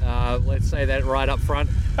stress. Let's say that right up front.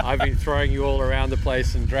 I've been throwing you all around the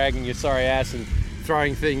place and dragging your sorry ass and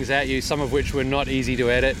throwing things at you, some of which were not easy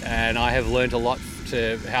to edit, and I have learned a lot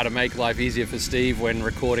to how to make life easier for Steve when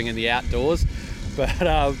recording in the outdoors. But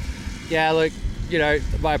yeah, look,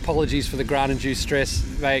 my apologies for the Grant and Juice stress.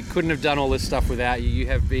 Mate, couldn't have done all this stuff without you. You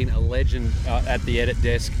have been a legend at the edit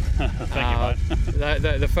desk. Thank you, mate.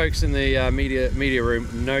 The folks in the media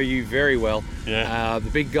room know you very well. Yeah. The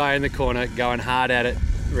big guy in the corner going hard at it,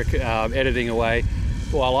 editing away,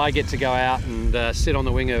 while I get to go out and sit on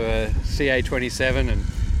the wing of a CA-27 and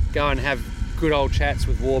go and have good old chats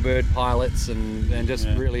with Warbird pilots and just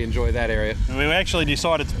really enjoy that area. We actually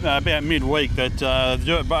decided about midweek that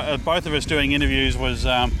both of us doing interviews was,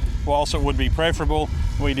 whilst it would be preferable,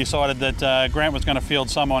 we decided that Grant was going to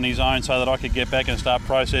field some on his own so that I could get back and start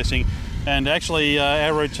processing. And actually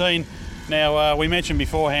our routine, now we mentioned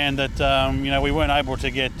beforehand that we weren't able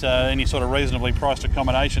to get any sort of reasonably priced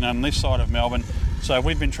accommodation on this side of Melbourne, so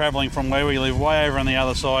we've been travelling from where we live way over on the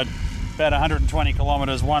other side, about 120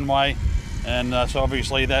 kilometres one way. And so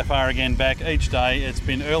obviously that far again back each day. It's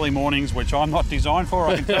been early mornings, which I'm not designed for,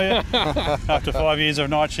 I can tell you, after 5 years of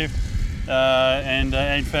night shift.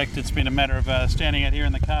 In fact, it's been a matter of standing out here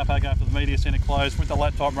in the car park after the media centre closed with the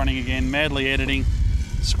laptop running again, madly editing,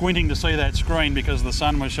 squinting to see that screen because the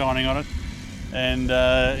sun was shining on it. And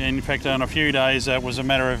in fact, on a few days, it was a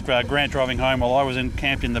matter of Grant driving home while I was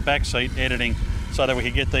camped in the back seat editing so that we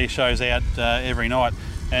could get these shows out every night.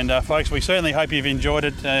 And folks, we certainly hope you've enjoyed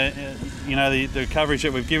it, the coverage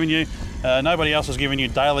that we've given you. Nobody else has given you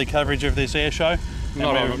daily coverage of this air show.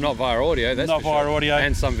 Not via audio, that's not via audio.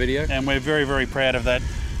 And some video. And we're very, very proud of that.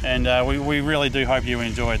 And we really do hope you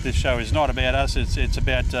enjoy it. This show is not about us, it's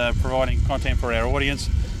about providing content for our audience.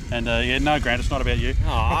 And no, Grant, it's not about you.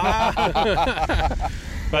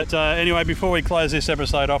 But anyway, before we close this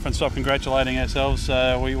episode off and stop congratulating ourselves,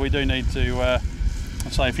 we do need to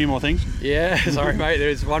say a few more things. Yeah, sorry mate,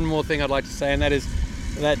 there's one more thing I'd like to say, and that is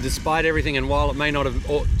that despite everything, and while it may not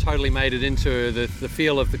have totally made it into the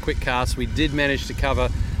feel of the quick cast, we did manage to cover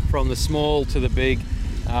from the small to the big.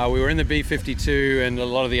 We were in the B-52 and a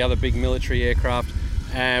lot of the other big military aircraft.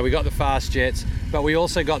 We got the fast jets, but we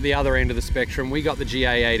also got the other end of the spectrum. We got the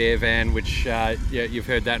GA-8 Airvan, which you've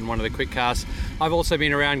heard that in one of the quick casts. I've also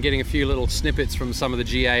been around getting a few little snippets from some of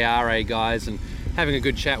the GARA guys and having a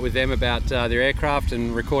good chat with them about their aircraft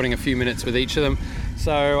and recording a few minutes with each of them.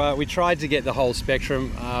 So we tried to get the whole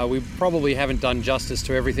spectrum. We probably haven't done justice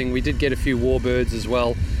to everything. We did get a few Warbirds as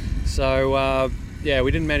well. So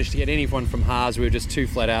we didn't manage to get anyone from Haas. We were just too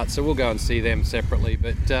flat out, so we'll go and see them separately.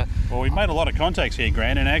 But well, we've made a lot of contacts here,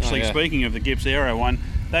 Grant, and actually speaking of the Gibbs Aero one,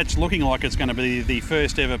 that's looking like it's going to be the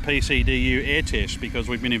first ever PCDU air test because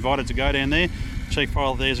we've been invited to go down there. Chief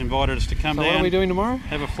Pilot there's invited us to come down. What are we doing tomorrow?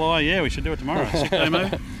 Have a fly. Yeah, we should do it tomorrow. 6-day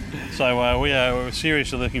move. So we're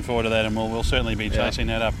seriously looking forward to that, and we'll certainly be chasing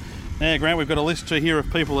that up. Now, Grant, we've got a list here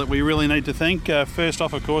of people that we really need to thank. First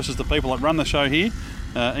off, of course, is the people that run the show here.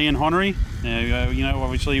 Ian Honorey,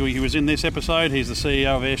 obviously he was in this episode. He's the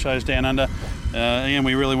CEO of Air Shows Down Under. Ian,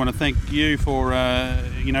 we really want to thank you for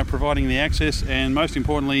providing the access, and most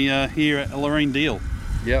importantly, here at Lorraine Deal.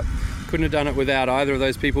 Yep, couldn't have done it without either of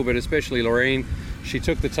those people, but especially Lorraine. She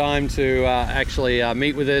took the time to actually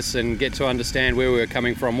meet with us and get to understand where we were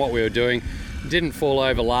coming from, what we were doing. Didn't fall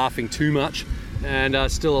over laughing too much, and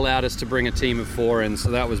still allowed us to bring a team of 4 in,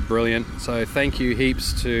 so that was brilliant. So thank you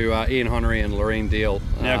heaps to Ian Honorey and Lorraine Deal.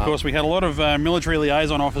 Now, of course, we had a lot of military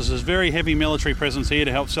liaison officers, very heavy military presence here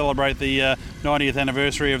to help celebrate the 90th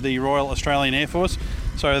anniversary of the Royal Australian Air Force.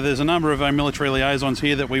 So there's a number of military liaisons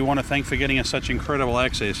here that we want to thank for getting us such incredible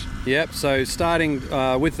access. Yep, so starting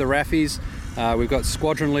with the RAFIs, we've got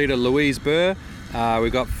Squadron Leader Louise Burr,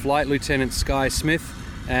 we've got Flight Lieutenant Sky Smith,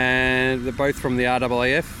 and they're both from the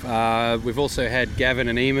RAAF. We've also had Gavin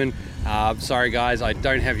and Eamon. Sorry guys, I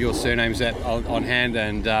don't have your surnames on hand,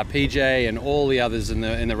 and PJ and all the others in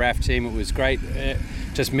the RAF team. It was great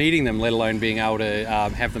just meeting them, let alone being able to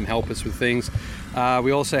have them help us with things.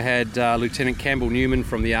 We also had Lieutenant Campbell Newman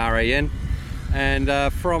from the RAN,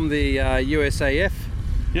 and from the USAF.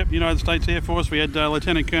 Yep, United States Air Force, we had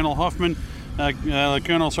Lieutenant Colonel Hoffman.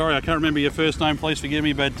 Colonel, sorry, I can't remember your first name, please forgive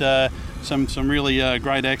me, but some really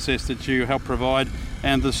great access that you helped provide.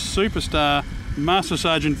 And the superstar Master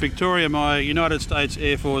Sergeant Victoria Meyer, United States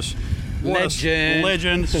Air Force.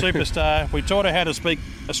 Legend, superstar. We taught her how to speak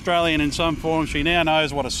Australian in some form. She now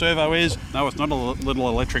knows what a servo is. No, it's not a little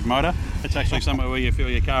electric motor. It's actually somewhere where you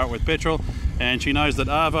fill your car up with petrol. And she knows that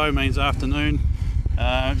Arvo means afternoon.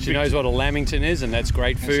 She knows what a lamington is, and that's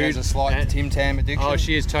great food. She has a slight Tim Tam addiction. Oh,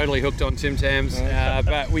 she is totally hooked on Tim Tams,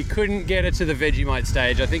 but we couldn't get her to the Vegemite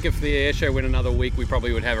stage. I think if the air show went another week, we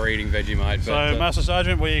probably would have her eating Vegemite. So, Master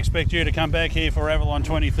Sergeant, we expect you to come back here for Avalon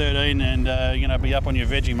 2013 and be up on your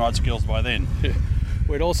Vegemite skills by then.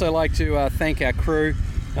 We'd also like to thank our crew.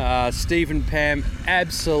 Steve and Pam,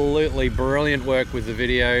 absolutely brilliant work with the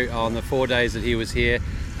video on the 4 days that he was here.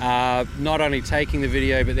 Not only taking the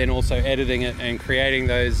video, but then also editing it and creating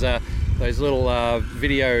those little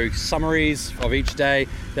video summaries of each day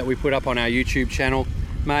that we put up on our YouTube channel.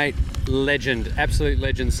 Mate, legend, absolute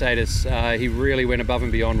legend status. He really went above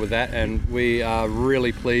and beyond with that, and we are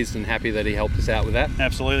really pleased and happy that he helped us out with that.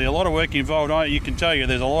 Absolutely, a lot of work involved. You can tell you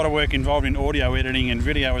there's a lot of work involved in audio editing, and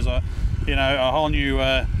video is a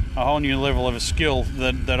whole new level of a skill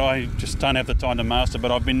that I just don't have the time to master.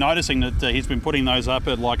 But I've been noticing that he's been putting those up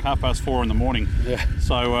at like 4:30 in the morning. Yeah.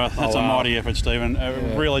 So that's a mighty effort, Stephen.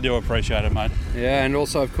 Really do appreciate it, mate. Yeah, and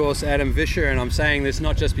also, of course, Adam Vischer. And I'm saying this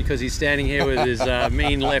not just because he's standing here with his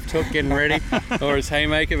mean left hook getting ready, or his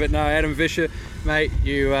haymaker, but no, Adam Vischer, mate,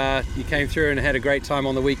 you came through and had a great time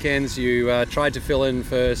on the weekends. You tried to fill in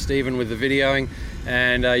for Stephen with the videoing,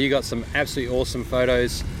 and you got some absolutely awesome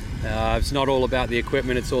photos. It's not all about the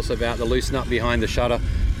equipment, it's also about the loosen up behind the shutter.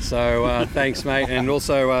 So thanks, mate, and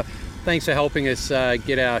also thanks for helping us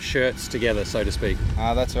get our shirts together, so to speak.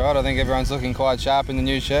 That's all right. I think everyone's looking quite sharp in the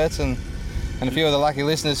new shirts, and a few of the lucky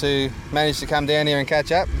listeners who managed to come down here and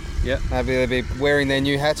catch up. Yep. Maybe they'll be wearing their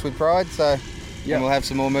new hats with pride, so yep. And we'll have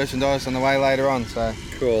some more merchandise on the way later on. So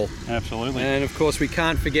cool. Absolutely. And of course we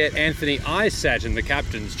can't forget Anthony. I sat in the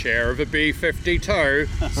captain's chair of a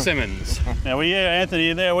B-52 Simmons. Now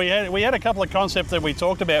Anthony, there we had a couple of concepts that we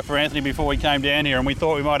talked about for Anthony before we came down here, and we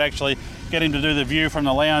thought we might actually get him to do the view from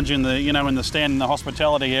the lounge in the stand in the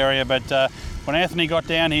hospitality area. But when Anthony got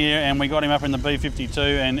down here and we got him up in the B-52,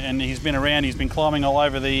 and he's been around, he's been climbing all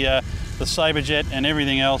over the Sabre jet and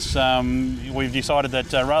everything else, we've decided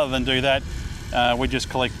that rather than do that, we just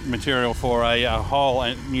collect material for a whole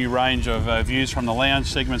new range of views from the lounge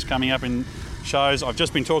segments coming up in shows. I've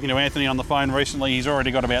just been talking to Anthony on the phone recently. He's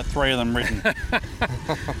already got about 3 of them written.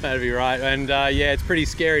 That'd be right. And it's pretty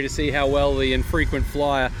scary to see how well the infrequent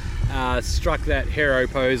flyer struck that hero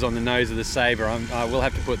pose on the nose of the Sabre. We'll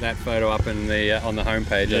have to put that photo up on the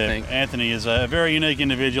homepage, I think. Anthony is a very unique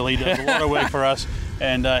individual. He does a lot of work for us,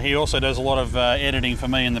 and he also does a lot of editing for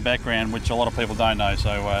me in the background, which a lot of people don't know.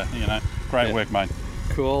 So, great work, mate.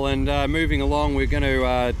 Cool. And moving along, we're going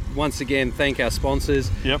to once again thank our sponsors,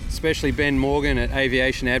 especially Ben Morgan at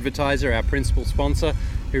Aviation Advertiser, our principal sponsor,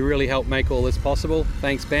 who really helped make all this possible.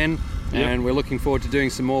 Thanks, Ben. Yep. And we're looking forward to doing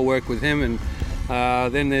some more work with him. And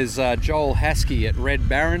then there's Joel Haskey at Red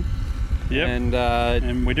Baron. Yep.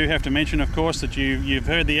 And we do have to mention, of course, that you've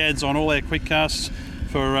heard the ads on all our quickcasts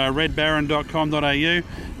for redbaron.com.au,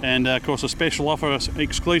 and of course a special offer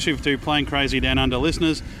exclusive to Plane Crazy Down Under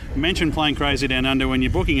listeners. Mention Plane Crazy Down Under when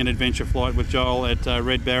you're booking an adventure flight with Joel at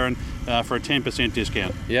Red Baron for a 10%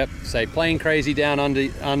 discount. Yep, say Plane Crazy Down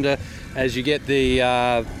Under as you get the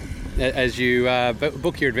as you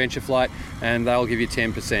book your adventure flight, and they'll give you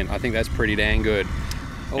 10%. I think that's pretty dang good.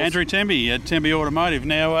 Also, Andrew Temby at Temby Automotive.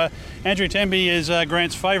 Now, Andrew Temby is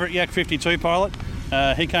Grant's favourite Yak 52 pilot.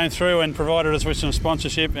 He came through and provided us with some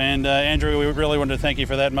sponsorship, and Andrew, we really wanted to thank you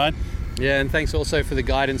for that, mate. Yeah, and thanks also for the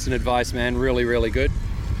guidance and advice, man. Really, really good.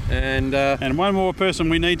 And one more person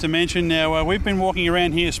we need to mention. Now, we've been walking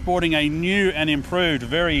around here sporting a new and improved,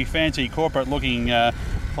 very fancy corporate-looking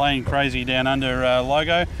Plane Crazy Down Under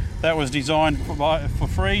logo. That was designed for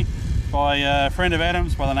free by a friend of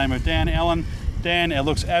Adam's by the name of Dan Allen. Dan, it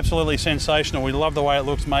looks absolutely sensational. We love the way it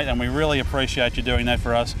looks, mate, and we really appreciate you doing that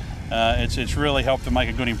for us. It's really helped to make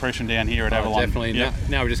a good impression down here at Avalon. Definitely. Yep.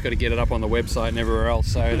 Now we've just got to get it up on the website and everywhere else.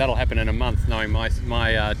 So that'll happen in a month, knowing my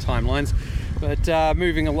timelines. But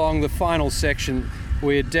moving along the final section,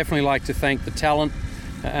 we'd definitely like to thank the talent.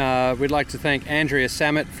 We'd like to thank Andrea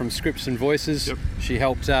Samet from Scripts and Voices. Yep. She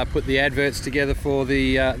helped put the adverts together for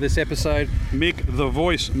this episode. Mick the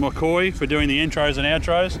Voice McCoy for doing the intros and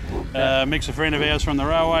outros. Mick's a friend of ours from the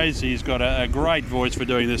railways. He's got a great voice for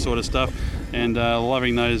doing this sort of stuff, and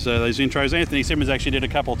loving those intros. Anthony Simmons actually did a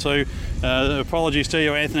couple too. Apologies to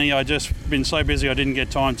you, Anthony. I've just been so busy I didn't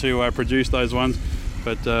get time to produce those ones,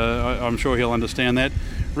 but I'm sure he'll understand that.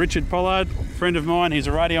 Richard Pollard, friend of mine, he's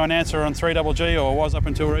a radio announcer on 3GG, or was up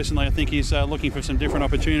until recently. I think he's looking for some different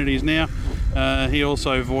opportunities now. He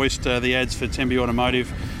also voiced the ads for Temby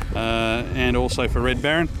Automotive and also for Red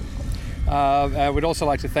Baron. I would also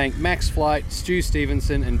like to thank Max Flight, Stu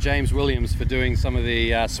Stevenson and James Williams for doing some of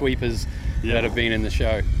the sweepers that have been in the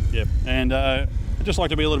show. Yep, and I'd just like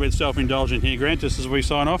to be a little bit self-indulgent here, Grant, just as we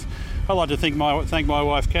sign off. I'd like to thank my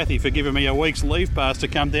wife Kathy for giving me a week's leave pass to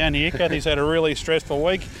come down here. Kathy's had a really stressful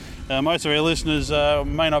week. Most of our listeners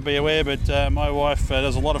may not be aware, but my wife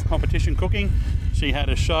does a lot of competition cooking. She had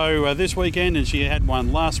a show this weekend and she had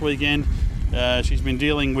one last weekend. She's been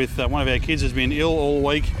dealing with one of our kids has been ill all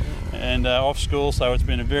week, and off school, so it's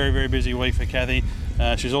been a very, very busy week for Kathy.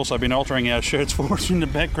 She's also been altering our shirts for us in the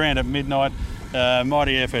background at midnight.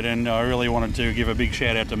 Mighty effort, and I really wanted to give a big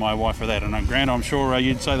shout out to my wife for that. And Grant, I'm sure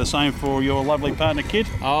you'd say the same for your lovely partner Kit.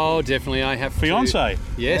 Oh, definitely. I have fiance.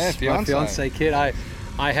 Yes, yeah, my fiance Kit.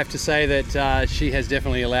 I have to say that she has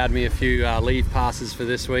definitely allowed me a few leave passes for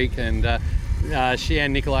this week, and she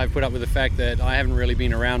and Nikolai have put up with the fact that I haven't really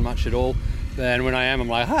been around much at all. And when I am, I'm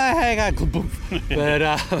like, hey,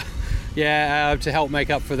 but to help make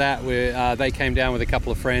up for that, they came down with a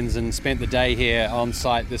couple of friends and spent the day here on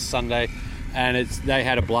site this Sunday, and they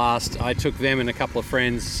had a blast. I took them and a couple of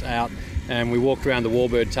friends out, and we walked around the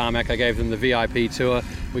Warbird tarmac. I gave them the VIP tour.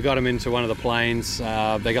 We got them into one of the planes.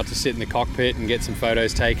 They got to sit in the cockpit and get some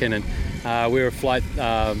photos taken, and we were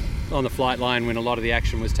on the flight line when a lot of the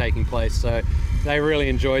action was taking place. So they really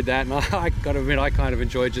enjoyed that, and I got to admit, I kind of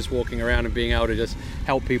enjoyed just walking around and being able to just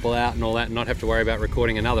help people out and all that, and not have to worry about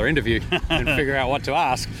recording another interview and figure out what to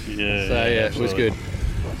ask. It was good.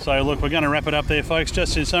 So look, we're going to wrap it up there, folks.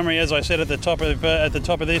 Just in summary, as I said at the top of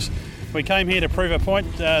this, we came here to prove a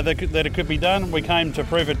point that it could be done. We came to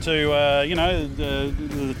prove it to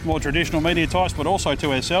the more traditional media types, but also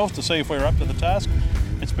to ourselves to see if we're up to the task.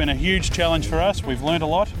 It's been a huge challenge for us. We've learned a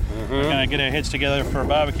lot. We're going to get our heads together for a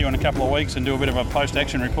barbecue in a couple of weeks and do a bit of a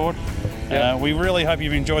post-action report. We really hope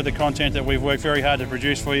you've enjoyed the content that we've worked very hard to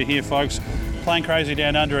produce for you here, folks.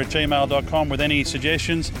 planecrazydownunder@gmail.com with any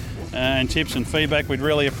suggestions and tips and feedback. We'd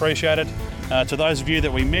really appreciate it. To those of you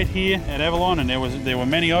that we met here at Avalon, and there were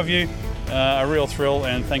many of you, a real thrill,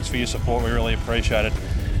 and thanks for your support. We really appreciate it.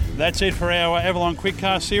 That's it for our Avalon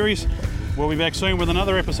Quickcast series. We'll be back soon with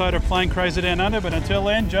another episode of Plane Crazy Down Under, but until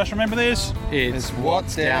then, just remember this. It's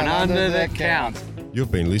what's down under that counts.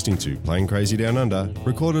 You've been listening to Plane Crazy Down Under,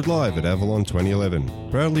 recorded live at Avalon 2011.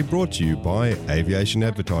 Proudly brought to you by Aviation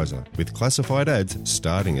Advertiser, with classified ads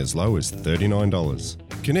starting as low as $39.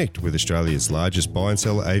 Connect with Australia's largest buy and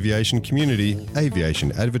sell aviation community,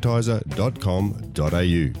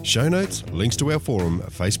 aviationadvertiser.com.au. Show notes, links to our forum,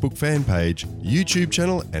 Facebook fan page, YouTube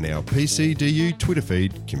channel, and our PCDU Twitter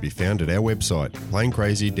feed can be found at our website,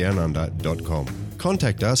 planecrazydownunder.com.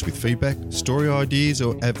 Contact us with feedback, story ideas,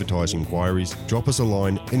 or advertising inquiries. Drop us a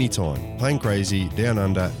line anytime.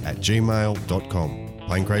 planecrazydownunder@gmail.com.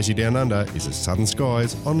 Plane Crazy Down Under is a Southern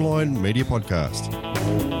Skies online media podcast.